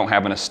rooms that don't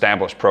have an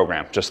established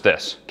program, just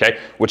this, okay?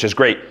 Which is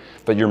great,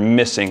 but you're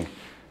missing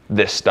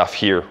this stuff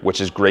here, which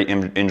is great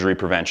injury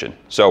prevention.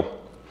 So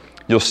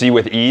you'll see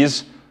with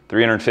ease,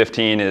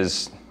 315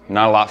 is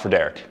not a lot for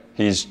Derek.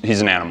 He's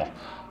an animal,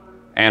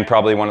 and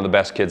probably one of the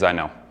best kids I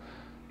know.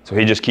 So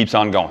he just keeps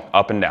on going,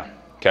 up and down,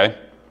 okay?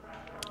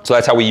 So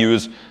that's how we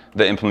use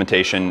the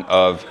implementation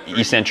of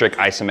eccentric,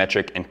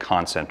 isometric, and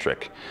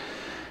concentric.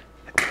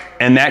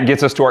 And that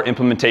gets us to our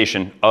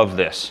implementation of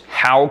this.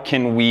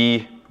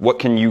 What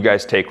can you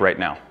guys take right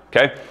now,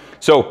 okay?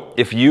 So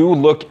if you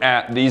look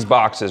at these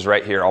boxes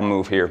right here, I'll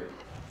move here.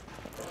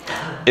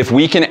 If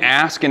we can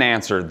ask and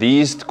answer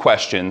these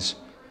questions,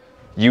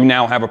 you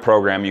now have a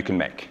program you can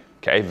make,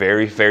 okay?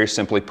 Very, very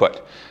simply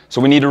put.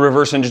 So we need to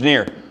reverse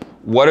engineer.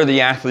 What are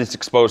the athletes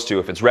exposed to?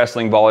 If it's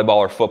wrestling, volleyball,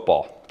 or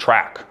football,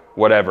 track,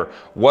 whatever.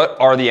 What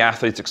are the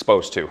athletes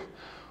exposed to?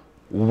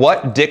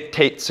 What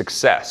dictates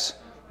success?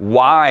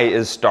 Why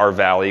is Star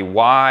Valley,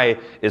 why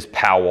is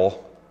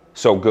Powell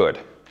so good,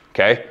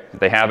 okay?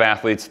 They have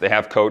athletes, they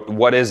have coach,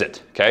 what is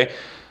it, okay?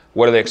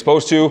 What are they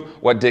exposed to?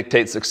 What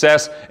dictates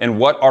success? And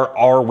what are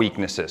our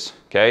weaknesses,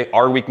 okay?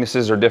 Our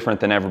weaknesses are different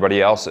than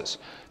everybody else's.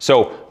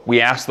 So we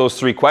ask those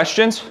 3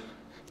 questions,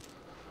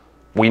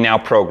 we now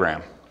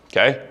program,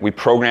 okay? We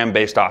program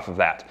based off of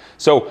that.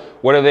 So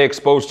what are they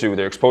exposed to?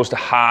 They're exposed to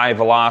high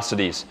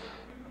velocities,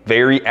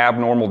 very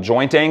abnormal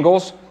joint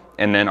angles,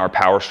 and then our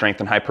power, strength,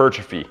 and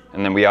hypertrophy.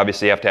 And then we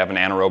obviously have to have an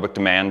anaerobic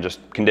demand, just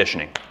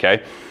conditioning,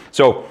 okay?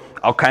 So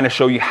I'll kind of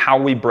show you how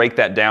we break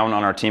that down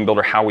on our team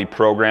builder, how we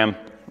program,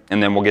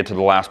 and then we'll get to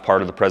the last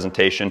part of the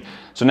presentation.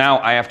 So now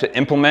I have to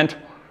implement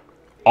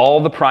all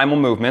the primal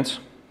movements,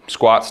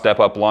 squat, step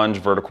up, lunge,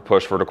 vertical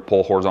push, vertical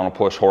pull,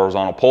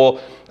 horizontal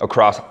pull,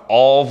 across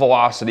all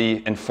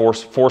velocity and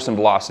force and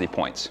velocity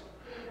points,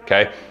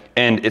 okay?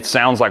 And it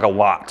sounds like a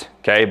lot,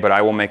 okay? But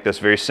I will make this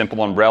very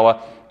simple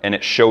umbrella, and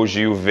it shows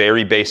you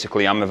very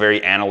basically, I'm a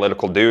very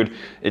analytical dude,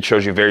 it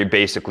shows you very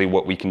basically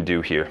what we can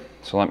do here.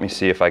 So let me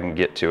see if I can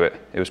get to it.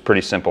 It was pretty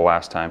simple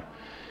last time.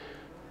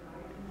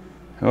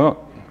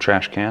 Oh,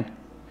 trash can.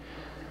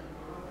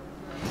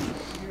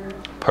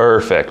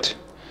 Perfect.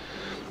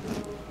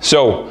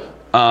 So,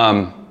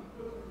 I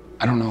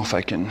don't know if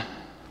I can,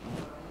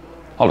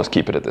 I'll just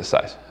keep it at this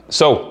size.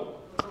 So,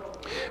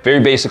 very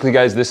basically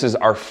guys, this is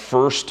our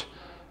first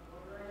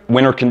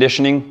winter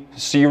conditioning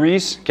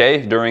series,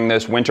 okay? During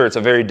this winter, it's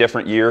a very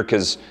different year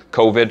because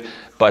COVID,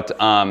 but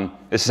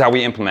this is how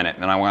we implement it.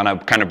 And I want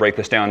to kind of break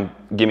this down,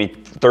 give me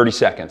 30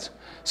 seconds.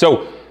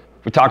 So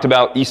we talked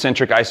about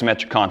eccentric,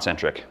 isometric,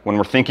 concentric. When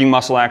we're thinking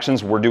muscle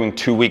actions, we're doing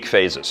 2-week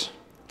phases,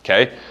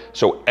 okay?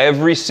 So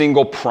every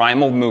single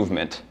primal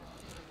movement,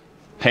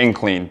 hang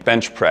clean,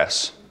 bench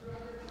press,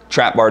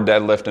 trap bar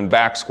deadlift, and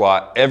back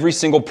squat, every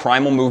single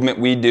primal movement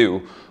we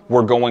do,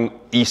 we're going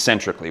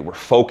eccentrically. We're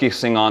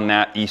focusing on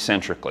that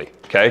eccentrically,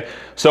 okay?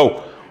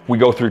 So we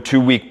go through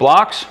 2-week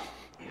blocks,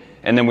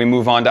 and then we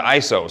move on to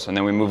isos, and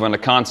then we move on to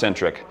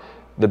concentric.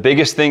 The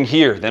biggest thing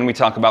here, then we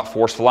talk about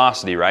force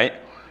velocity, right?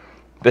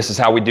 This is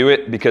how we do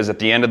it, because at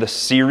the end of the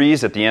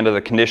series, at the end of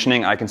the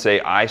conditioning, I can say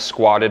I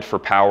squatted for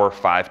power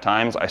 5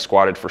 times, I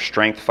squatted for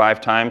strength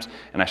 5 times,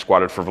 and I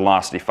squatted for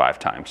velocity 5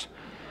 times.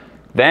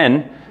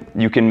 Then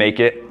you can make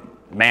it,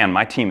 man,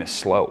 my team is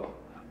slow.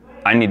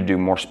 I need to do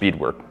more speed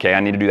work, okay? I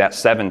need to do that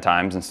 7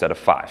 times instead of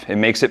 5. It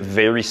makes it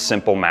very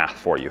simple math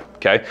for you,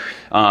 okay?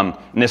 And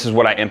this is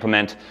what I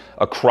implement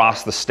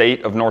across the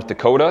state of North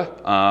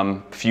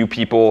Dakota. Few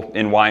people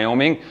in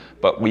Wyoming,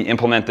 but we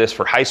implement this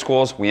for high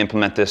schools, we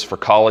implement this for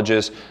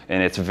colleges,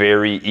 and it's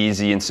very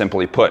easy and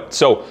simply put.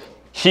 So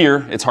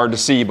here, it's hard to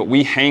see, but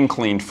we hang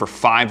cleaned for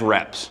 5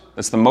 reps.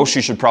 That's the most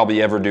you should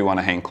probably ever do on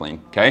a hang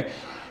clean, okay?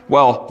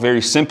 Well,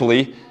 very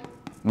simply,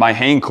 my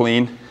hang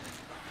clean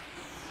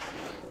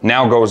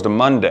now goes to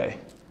Monday.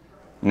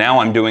 Now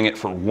I'm doing it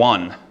for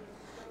 1,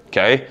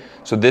 okay?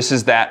 So this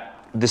is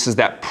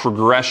that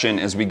progression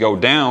as we go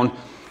down.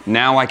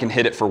 Now I can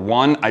hit it for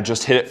 1. I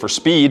just hit it for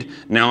speed.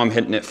 Now I'm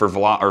hitting it for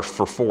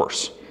for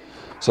force.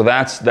 So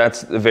that's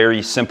a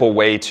very simple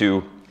way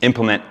to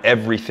implement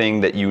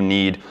everything that you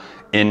need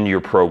in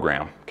your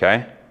program,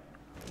 okay?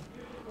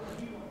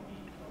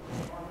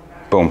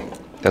 Boom,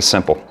 that's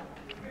simple.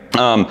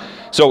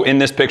 So in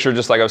this picture,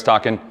 just like I was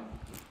talking,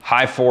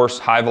 high force,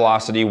 high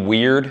velocity,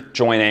 weird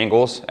joint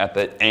angles at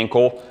the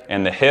ankle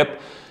and the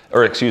hip,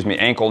 or excuse me,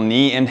 ankle,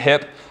 knee, and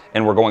hip,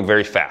 and we're going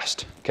very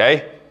fast,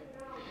 okay?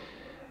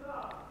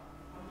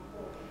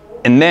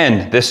 And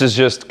then this is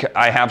just,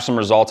 I have some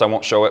results, I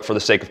won't show it for the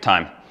sake of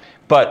time.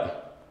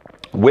 But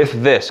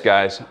with this,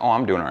 guys, oh,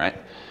 I'm doing all right.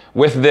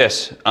 With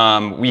this,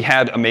 we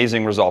had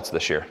amazing results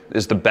this year.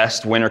 This is the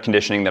best winter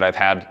conditioning that I've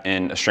had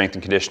in strength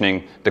and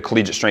conditioning, the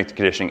collegiate strength and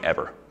conditioning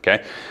ever,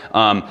 okay?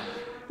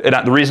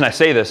 And the reason I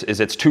say this is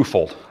it's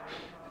twofold.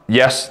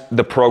 Yes,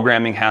 the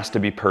programming has to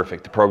be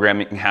perfect. The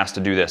programming has to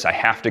do this. I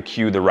have to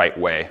cue the right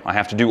way. I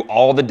have to do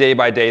all the day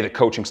by day, the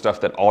coaching stuff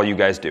that all you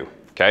guys do,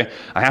 okay?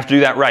 I have to do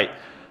that right.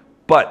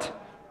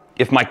 But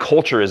if my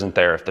culture isn't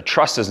there, if the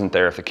trust isn't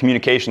there, if the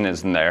communication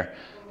isn't there,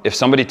 if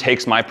somebody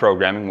takes my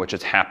programming, which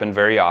has happened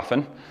very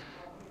often,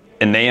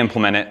 and they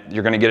implement it,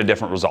 you're gonna get a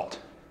different result.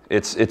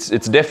 It's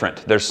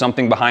different. There's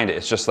something behind it.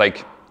 It's just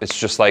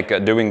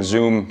like doing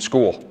Zoom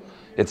school.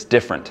 It's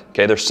different,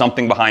 okay? There's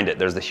something behind it.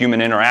 There's the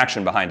human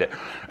interaction behind it.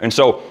 And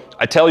so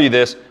I tell you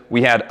this,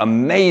 we had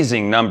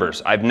amazing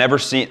numbers. I've never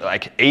seen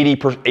like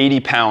 80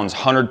 pounds,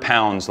 100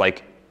 pounds,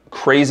 like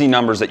crazy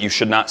numbers that you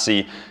should not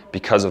see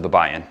because of the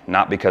buy-in,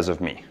 not because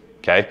of me,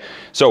 okay?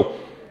 So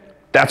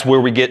that's where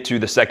we get to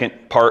the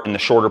second part and the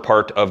shorter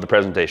part of the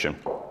presentation.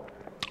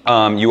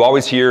 You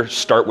always hear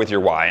start with your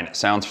why, and it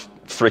sounds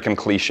freaking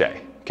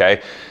cliche,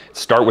 okay?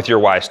 Start with your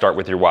why, start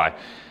with your why.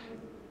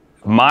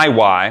 My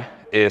why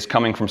is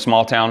coming from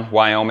small town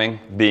Wyoming,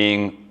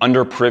 being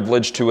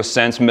underprivileged to a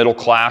sense, middle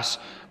class.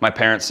 My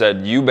parents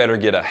said, you better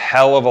get a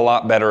hell of a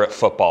lot better at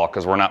football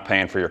because we're not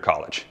paying for your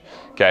college,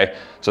 okay?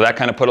 So that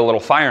kind of put a little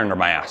fire under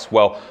my ass.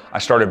 Well, I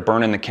started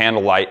burning the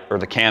candle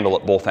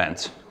at both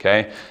ends,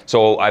 okay?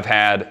 So I've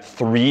had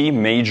 3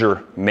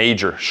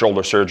 major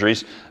shoulder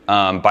surgeries,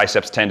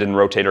 biceps tendon,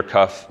 rotator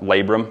cuff,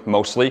 labrum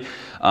mostly,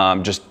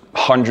 just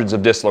hundreds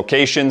of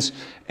dislocations,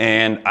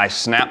 and I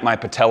snapped my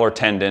patellar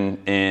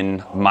tendon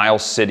in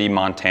Miles City,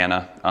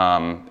 Montana,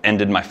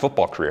 ended my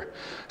football career.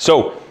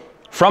 So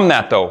from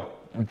that though,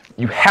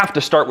 you have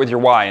to start with your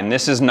why, and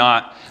this is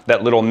not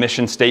that little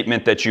mission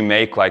statement that you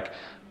make like,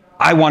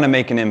 I want to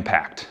make an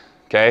impact,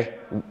 okay?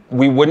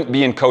 We wouldn't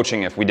be in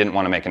coaching if we didn't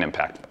want to make an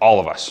impact, all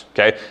of us,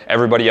 okay?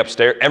 Everybody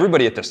upstairs,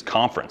 everybody at this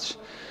conference,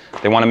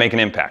 they want to make an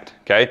impact,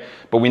 okay?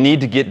 But we need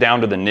to get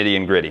down to the nitty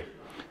and gritty.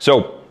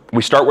 So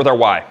we start with our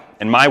why,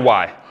 and my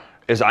why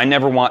is I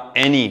never want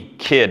any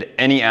kid,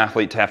 any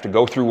athlete to have to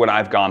go through what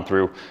I've gone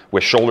through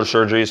with shoulder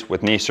surgeries,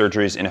 with knee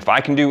surgeries, and if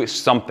I can do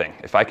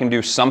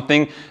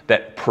something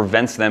that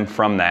prevents them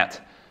from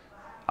that,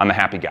 I'm a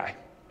happy guy.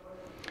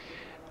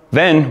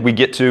 Then we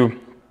get to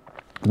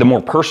the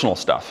more personal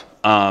stuff.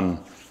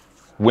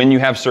 When you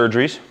have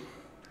surgeries,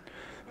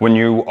 when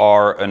you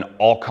are an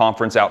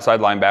all-conference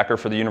outside linebacker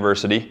for the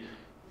university,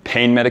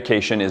 pain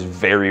medication is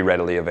very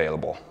readily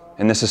available.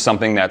 And this is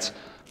something that's,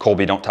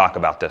 Colby, don't talk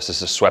about this.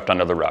 This is swept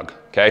under the rug,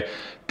 okay?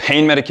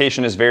 Pain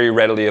medication is very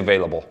readily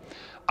available.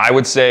 I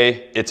would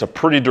say it's a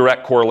pretty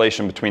direct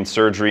correlation between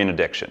surgery and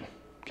addiction,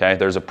 okay?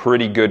 There's a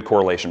pretty good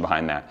correlation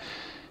behind that.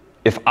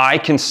 If I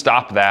can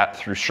stop that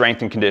through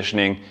strength and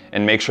conditioning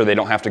and make sure they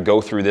don't have to go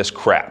through this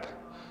crap,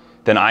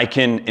 then I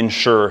can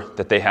ensure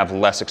that they have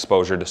less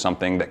exposure to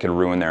something that could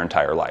ruin their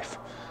entire life.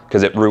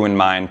 Because it ruined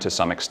mine to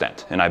some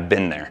extent, and I've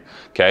been there,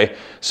 okay?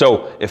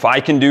 So if I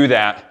can do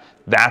that,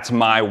 that's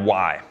my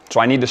why.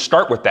 So I need to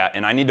start with that,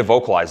 and I need to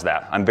vocalize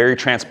that. I'm very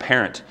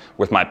transparent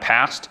with my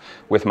past,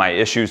 with my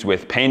issues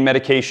with pain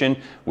medication,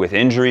 with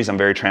injuries. I'm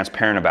very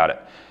transparent about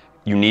it.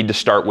 You need to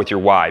start with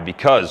your why,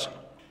 because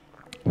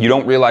you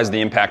don't realize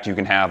the impact you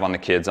can have on the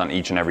kids on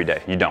each and every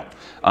day. You don't.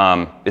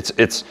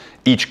 It's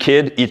each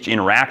kid, each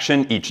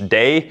interaction, each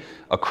day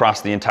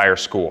across the entire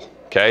school,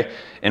 okay?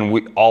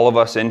 And all of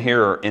us in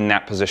here are in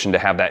that position to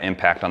have that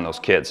impact on those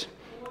kids.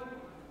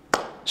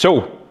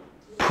 So,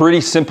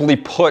 pretty simply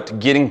put,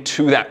 getting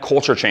to that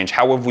culture change.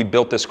 How have we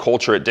built this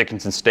culture at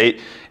Dickinson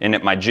State and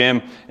at my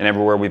gym and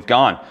everywhere we've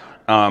gone?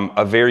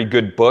 A very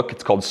good book,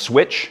 it's called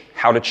Switch,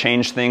 How to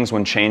Change Things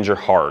When Change Are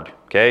Hard,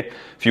 okay?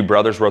 A few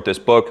brothers wrote this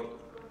book.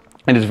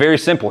 And it's very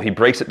simple. He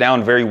breaks it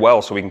down very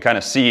well so we can kind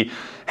of see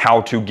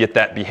how to get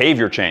that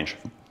behavior change.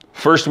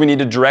 First, we need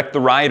to direct the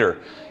rider.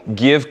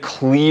 Give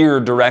clear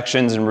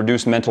directions and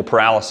reduce mental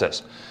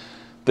paralysis.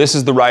 This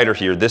is the rider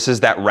here. This is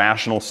that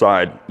rational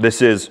side.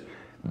 This is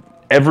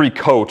every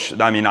coach.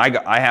 I mean,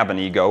 I have an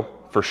ego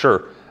for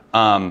sure.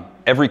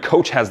 Every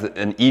coach has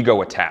an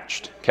ego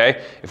attached,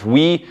 okay? If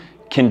we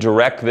can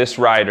direct this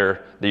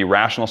rider, the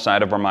rational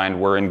side of our mind,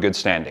 we're in good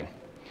standing.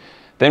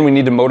 Then we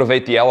need to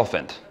motivate the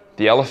elephant.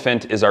 The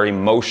elephant is our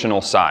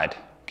emotional side,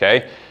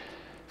 okay?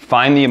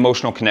 Find the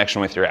emotional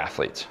connection with your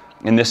athletes.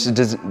 And this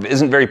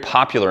isn't very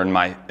popular in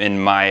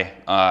my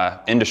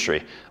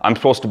industry. I'm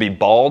supposed to be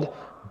bald,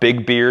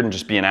 big beard, and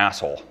just be an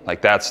asshole.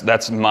 Like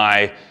that's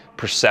my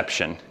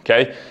perception,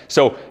 okay?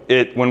 So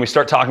when we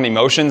start talking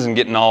emotions and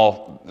getting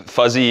all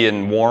fuzzy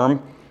and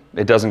warm,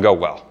 it doesn't go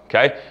well,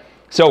 okay?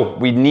 So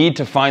we need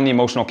to find the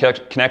emotional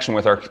connection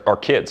with our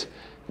kids.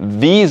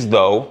 These,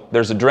 though,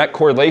 there's a direct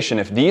correlation.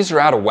 If these are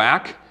out of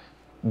whack,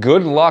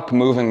 good luck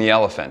moving the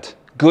elephant.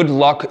 Good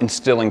luck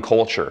instilling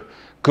culture.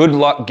 Good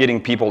luck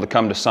getting people to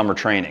come to summer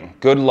training.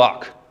 Good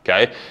luck,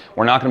 okay?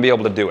 We're not going to be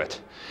able to do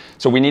it.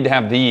 So we need to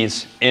have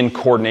these in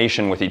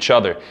coordination with each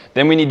other.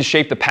 Then we need to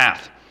shape the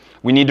path.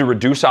 We need to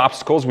reduce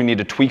obstacles. We need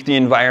to tweak the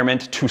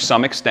environment to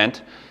some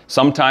extent.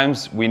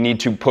 Sometimes we need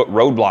to put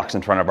roadblocks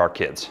in front of our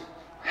kids.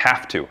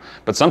 Have to.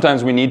 But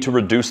sometimes we need to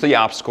reduce the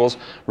obstacles,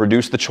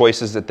 reduce the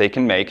choices that they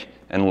can make,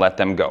 and let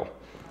them go.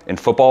 In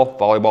football,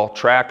 volleyball,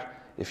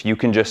 track, if you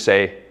can just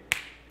say,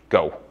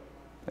 go,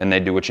 and they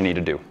do what you need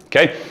to do,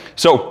 okay?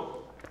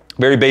 So,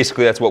 very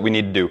basically, that's what we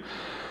need to do.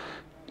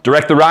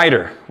 Direct the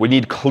rider. We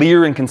need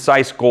clear and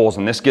concise goals,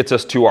 and this gets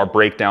us to our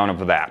breakdown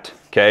of that,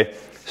 okay?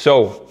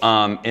 So,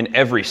 in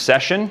every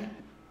session,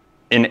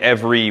 in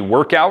every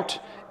workout,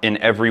 in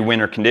every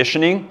winter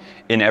conditioning,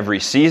 in every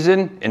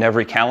season, in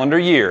every calendar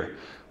year,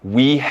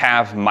 we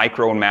have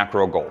micro and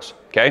macro goals,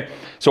 okay?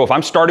 So if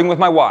I'm starting with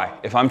my why,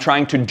 if I'm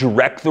trying to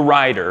direct the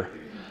rider,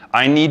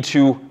 I need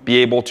to be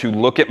able to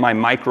look at my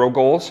micro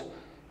goals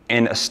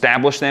and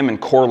establish them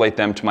and correlate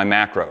them to my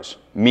macros.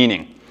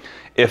 Meaning,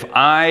 if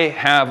I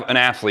have an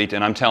athlete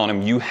and I'm telling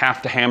him, you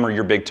have to hammer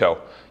your big toe,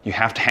 you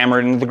have to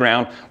hammer it into the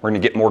ground, we're gonna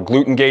get more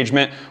glute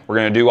engagement, we're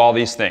gonna do all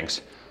these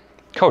things.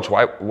 Coach,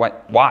 why?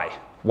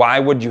 Why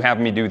would you have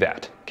me do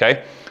that,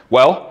 okay?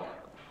 Well,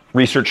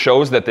 research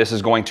shows that this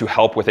is going to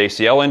help with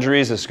ACL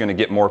injuries, this is going to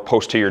get more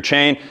posterior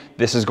chain,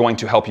 this is going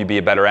to help you be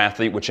a better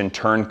athlete, which in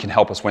turn can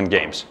help us win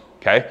games,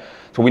 okay?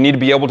 So we need to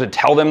be able to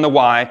tell them the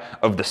why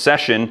of the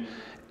session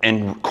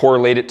and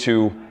correlate it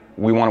to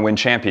we want to win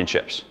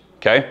championships,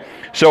 okay?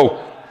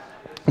 So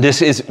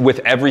this is with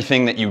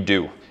everything that you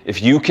do.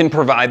 If you can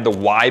provide the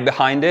why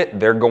behind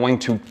it, they're going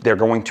to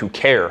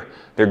care,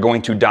 they're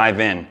going to dive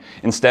in,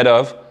 instead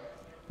of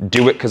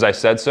do it because I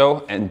said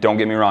so. And don't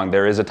get me wrong,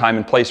 there is a time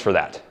and place for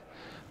that.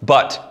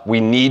 But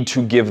we need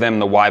to give them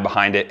the why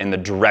behind it and the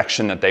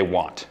direction that they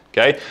want,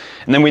 okay?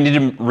 And then we need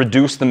to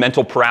reduce the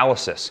mental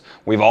paralysis.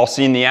 We've all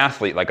seen the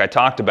athlete, like I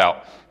talked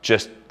about,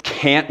 just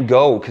can't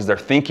go because they're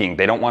thinking,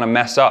 they don't want to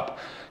mess up.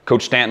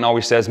 Coach Stanton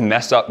always says,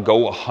 mess up, go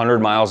 100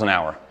 miles an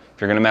hour.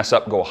 If you're going to mess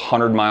up, go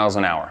 100 miles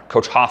an hour.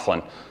 Coach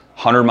Hoffman,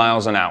 100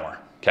 miles an hour,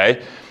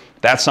 okay?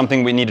 That's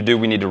something we need to do.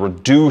 We need to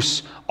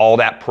reduce all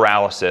that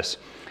paralysis.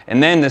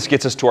 And then this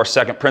gets us to our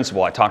second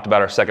principle. I talked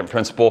about our second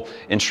principle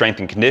in strength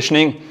and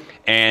conditioning,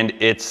 and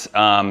it's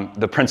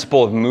the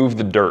principle of move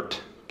the dirt,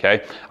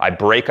 okay?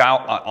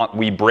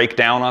 We break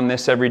down on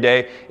this every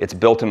day. It's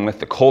built in with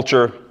the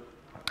culture.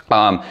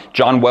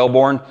 John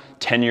Wellborn,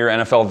 10-year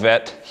NFL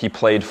vet. He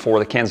played for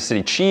the Kansas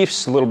City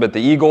Chiefs, a little bit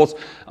the Eagles.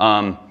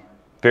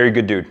 Very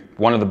good dude.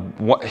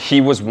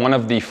 He was one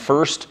of the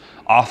first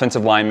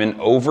offensive linemen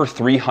over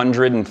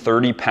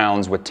 330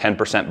 pounds with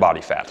 10%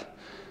 body fat.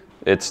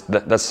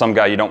 That's some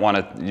guy you don't want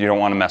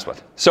to mess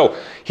with. So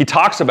he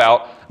talks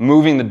about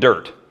moving the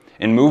dirt,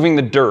 and moving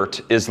the dirt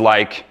is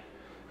like,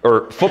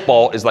 or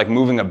football is like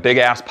moving a big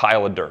ass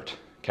pile of dirt.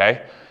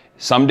 Okay,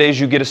 some days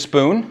you get a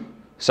spoon,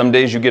 some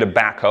days you get a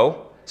backhoe,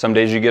 some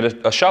days you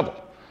get a shovel.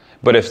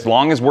 But as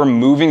long as we're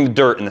moving the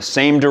dirt in the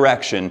same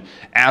direction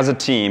as a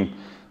team,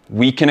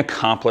 we can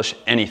accomplish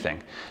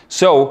anything.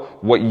 So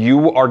what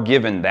you are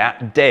given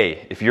that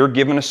day, if you're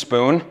given a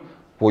spoon,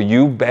 well,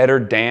 you better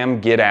damn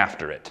get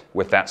after it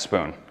with that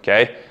spoon,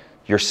 okay?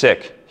 You're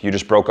sick. You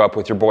just broke up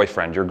with your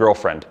boyfriend, your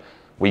girlfriend.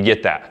 We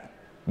get that.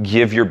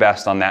 Give your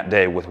best on that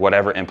day with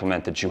whatever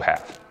implement that you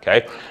have,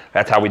 okay?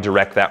 That's how we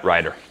direct that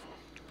rider.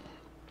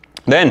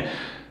 Then,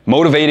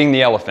 motivating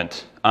the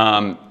elephant.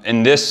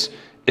 And this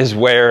is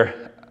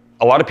where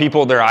a lot of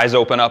people, their eyes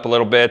open up a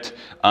little bit.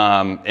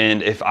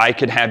 And if I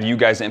could have you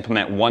guys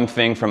implement one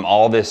thing from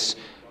all this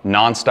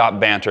nonstop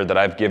banter that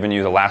I've given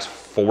you the last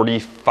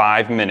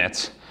 45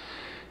 minutes,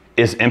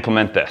 is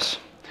implement this.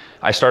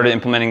 I started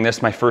implementing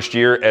this my first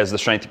year as the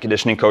strength and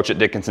conditioning coach at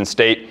Dickinson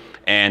State,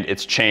 and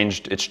it's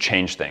changed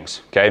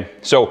things, okay?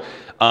 So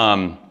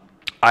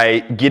I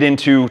get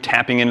into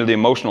tapping into the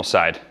emotional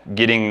side,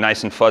 getting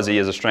nice and fuzzy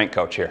as a strength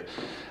coach here.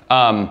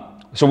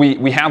 So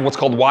we have what's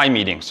called why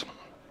meetings.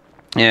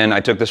 And I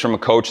took this from a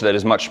coach that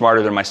is much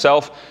smarter than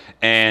myself.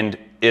 And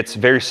it's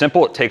very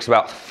simple. It takes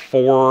about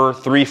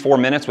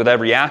 3-4 minutes with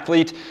every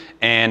athlete.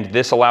 And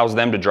this allows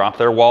them to drop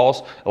their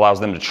walls, allows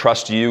them to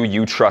trust you,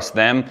 you trust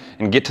them,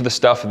 and get to the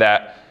stuff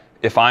that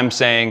if I'm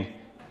saying,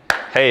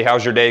 hey,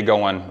 how's your day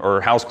going? Or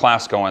how's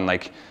class going?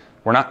 Like,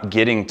 we're not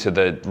getting to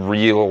the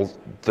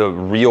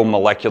real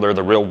molecular,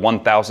 the real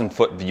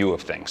 1,000-foot view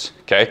of things,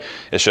 okay?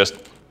 It's just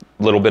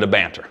a little bit of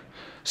banter.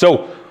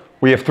 So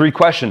we have 3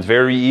 questions,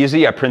 very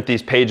easy. I print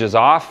these pages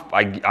off.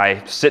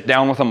 I sit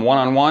down with them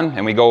one-on-one,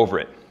 and we go over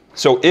it.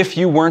 So if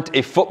you weren't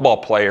a football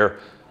player,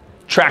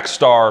 track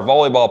star,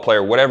 volleyball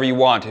player, whatever you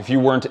want, if you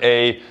weren't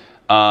a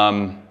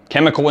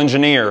chemical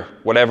engineer,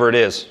 whatever it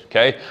is,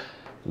 okay?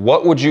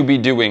 What would you be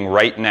doing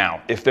right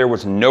now if there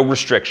was no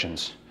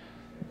restrictions?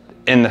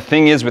 And the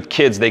thing is with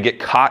kids, they get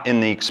caught in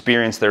the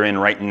experience they're in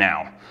right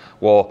now.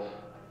 Well,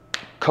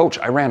 coach,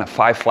 I ran a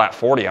 5 flat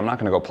 40. I'm not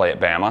going to go play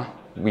at Bama.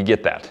 We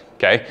get that,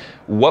 okay?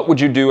 What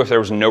would you do if there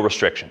was no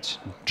restrictions?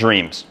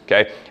 Dreams,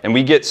 okay? And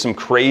we get some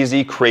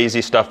crazy,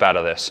 crazy stuff out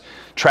of this.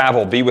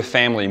 Travel, be with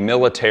family,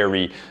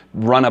 military,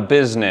 run a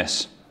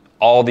business,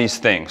 all these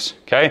things,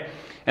 okay?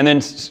 And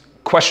then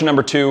question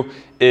number 2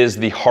 is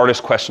the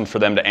hardest question for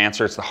them to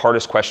answer. It's the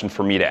hardest question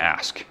for me to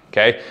ask,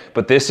 okay?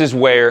 But this is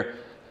where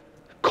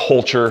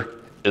culture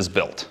is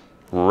built,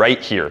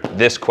 right here,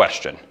 this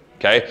question,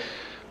 okay?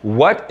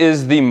 What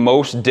is the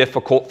most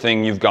difficult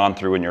thing you've gone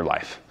through in your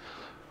life?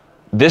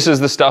 This is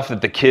the stuff that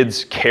the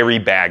kids carry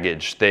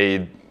baggage.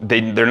 They're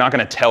not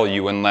gonna tell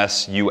you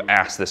unless you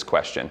ask this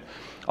question.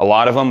 A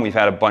lot of them, we've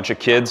had a bunch of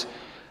kids,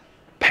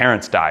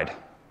 parents died,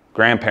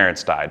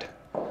 grandparents died,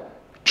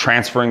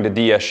 transferring to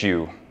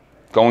DSU,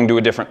 going to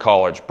a different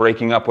college,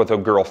 breaking up with a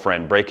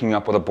girlfriend, breaking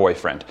up with a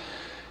boyfriend.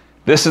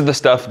 This is the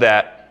stuff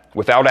that,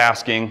 without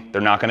asking,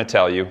 they're not gonna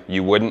tell you,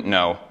 you wouldn't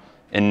know.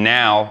 And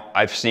now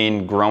I've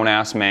seen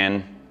grown-ass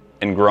men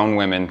and grown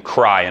women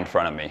cry in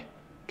front of me,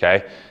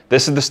 okay?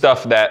 This is the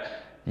stuff that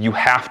you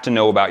have to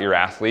know about your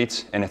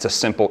athletes, and it's a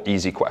simple,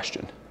 easy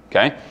question,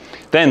 okay?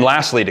 Then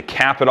lastly, to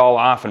cap it all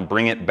off and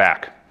bring it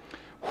back,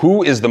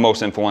 who is the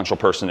most influential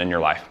person in your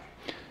life?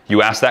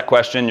 You ask that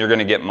question, you're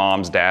gonna get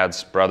moms,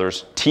 dads,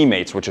 brothers,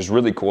 teammates, which is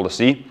really cool to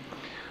see.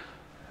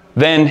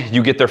 Then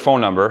you get their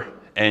phone number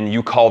and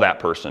you call that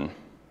person,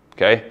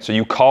 okay? So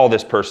you call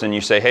this person,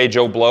 you say, hey,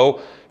 Joe Blow,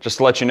 just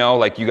to let you know,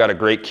 like, you got a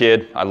great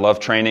kid, I love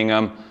training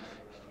him.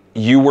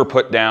 You were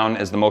put down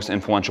as the most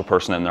influential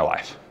person in their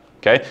life,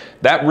 okay?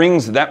 That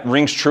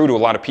rings true to a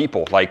lot of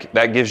people. Like,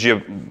 that gives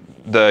you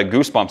the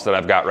goosebumps that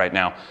I've got right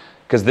now,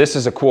 because this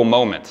is a cool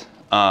moment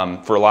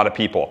for a lot of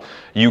people.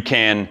 You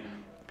can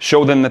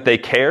show them that they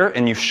care,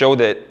 and you show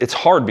that it's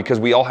hard because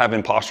we all have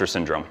imposter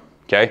syndrome,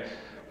 okay?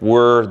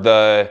 We're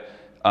the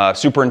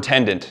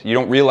superintendent. You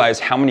don't realize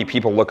how many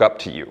people look up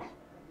to you.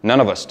 None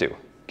of us do,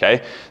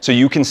 okay? So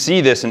you can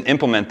see this and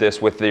implement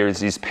this with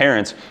these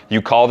parents.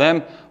 You call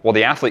them, well,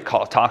 the athlete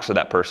talks to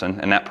that person,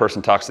 and that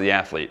person talks to the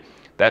athlete.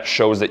 That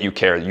shows that you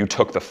care. You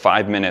took the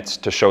 5 minutes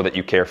to show that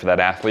you care for that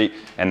athlete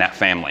and that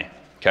family,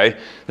 okay?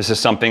 This is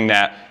something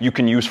that you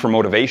can use for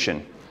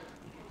motivation.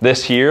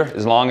 This here,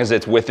 as long as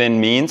it's within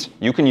means,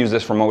 you can use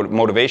this for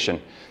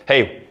motivation.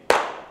 Hey,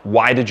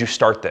 why did you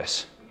start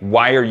this?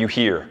 Why are you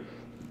here?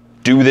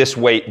 Do this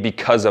weight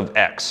because of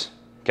X,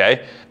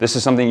 okay? This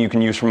is something you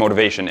can use for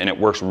motivation, and it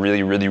works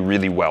really, really,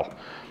 really well.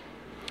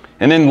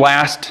 And then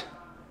last,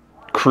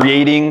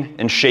 creating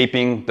and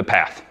shaping the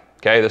path,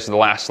 okay? This is the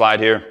last slide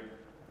here.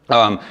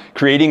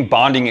 Creating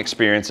bonding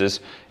experiences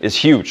is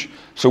huge.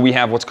 So we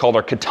have what's called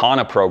our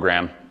Katana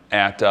program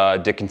at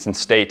Dickinson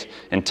State,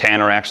 and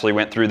Tanner actually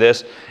went through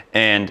this.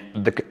 And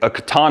a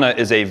katana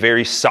is a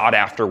very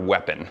sought-after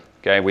weapon.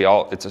 Okay,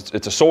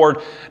 it's a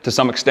sword to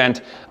some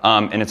extent,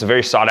 and it's a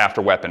very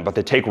sought-after weapon. But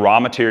they take raw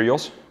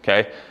materials,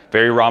 okay,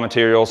 very raw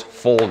materials,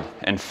 fold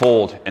and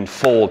fold and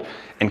fold,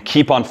 and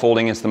keep on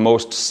folding. It's the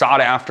most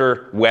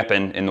sought-after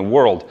weapon in the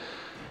world.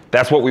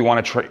 That's what we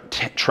want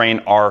to train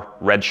our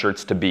red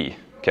shirts to be.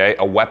 Okay,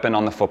 a weapon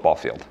on the football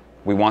field.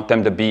 We want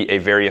them to be a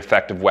very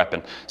effective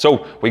weapon.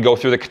 So we go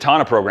through the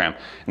Katana program,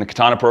 and the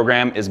Katana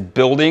program is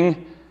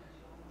building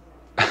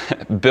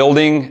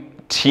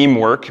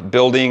teamwork,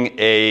 building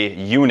a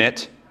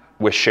unit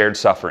with shared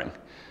suffering.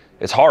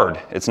 It's hard.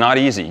 It's not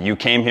easy. You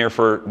came here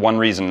for one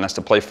reason, and that's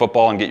to play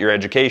football and get your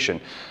education.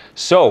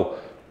 So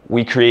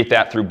we create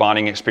that through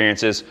bonding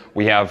experiences.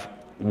 We have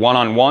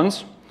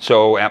one-on-ones.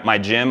 So at my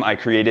gym, I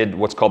created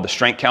what's called the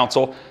Strength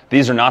Council.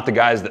 These are not the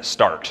guys that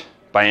start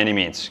by any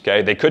means,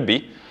 okay? They could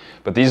be.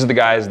 But these are the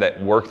guys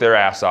that work their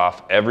ass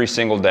off every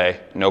single day,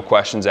 no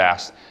questions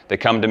asked. They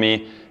come to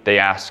me, they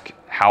ask,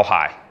 how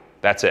high?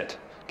 That's it,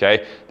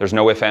 okay? There's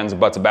no ifs, ands, or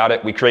buts about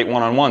it. We create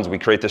one-on-ones. We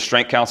create the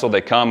Strength Council.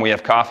 They come, we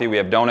have coffee, we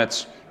have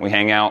donuts, we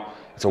hang out.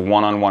 It's a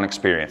one-on-one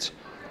experience.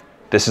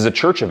 This is a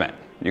church event.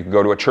 You can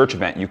go to a church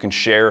event. You can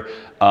share,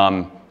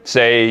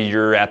 say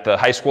you're at the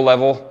high school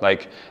level,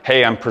 like,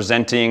 hey, I'm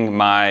presenting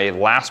my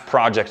last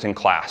project in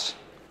class.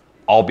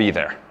 I'll be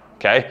there.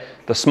 okay?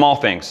 The small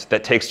things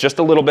that takes just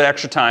a little bit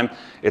extra time,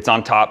 it's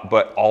on top,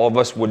 but all of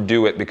us would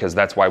do it because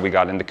that's why we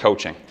got into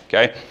coaching,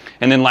 okay?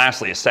 And then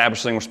lastly,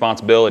 establishing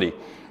responsibility.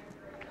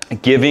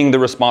 Giving the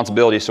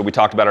responsibility, so we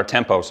talked about our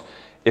tempos.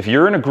 If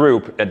you're in a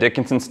group at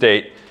Dickinson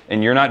State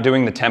and you're not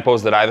doing the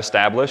tempos that I've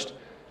established,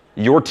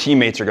 your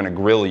teammates are gonna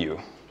grill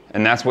you.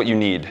 And that's what you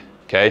need,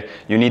 okay?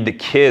 You need the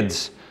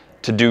kids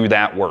to do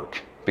that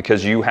work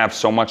because you have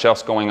so much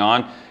else going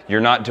on. You're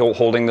not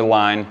holding the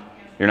line,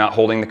 you're not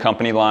holding the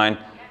company line,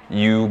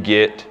 you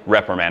get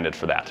reprimanded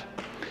for that.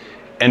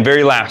 And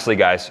very lastly,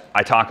 guys,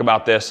 I talk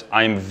about this,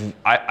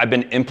 I've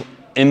been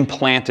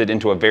implanted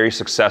into a very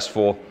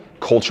successful,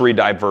 culturally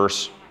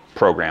diverse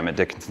program at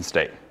Dickinson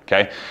State,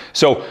 okay?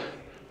 So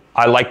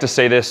I like to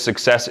say this,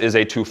 success is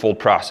a twofold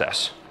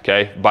process,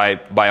 okay?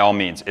 By all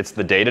means, it's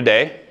the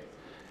day-to-day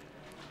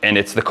and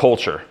it's the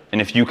culture.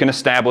 And if you can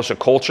establish a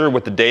culture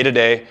with the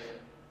day-to-day,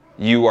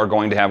 you are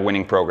going to have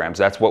winning programs.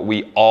 That's what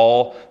we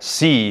all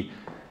see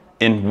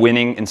in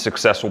winning and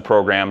successful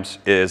programs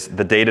is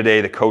the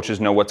day-to-day, the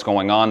coaches know what's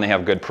going on, they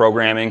have good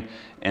programming,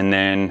 and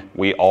then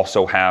we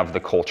also have the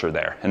culture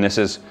there. And this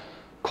is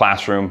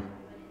classroom,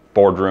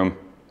 boardroom,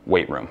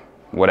 weight room,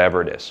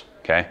 whatever it is,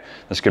 okay?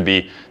 This could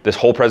be, this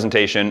whole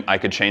presentation, I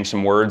could change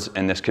some words,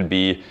 and this could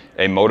be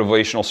a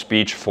motivational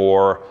speech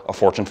for a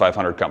Fortune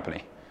 500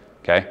 company,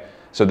 okay?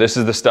 So this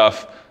is the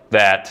stuff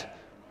that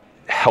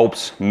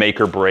helps make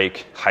or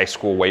break high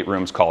school weight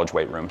rooms, college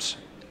weight rooms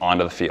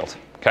onto the field,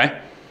 okay?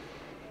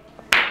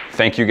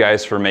 Thank you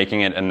guys for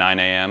making it at 9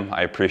 a.m.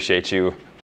 I appreciate you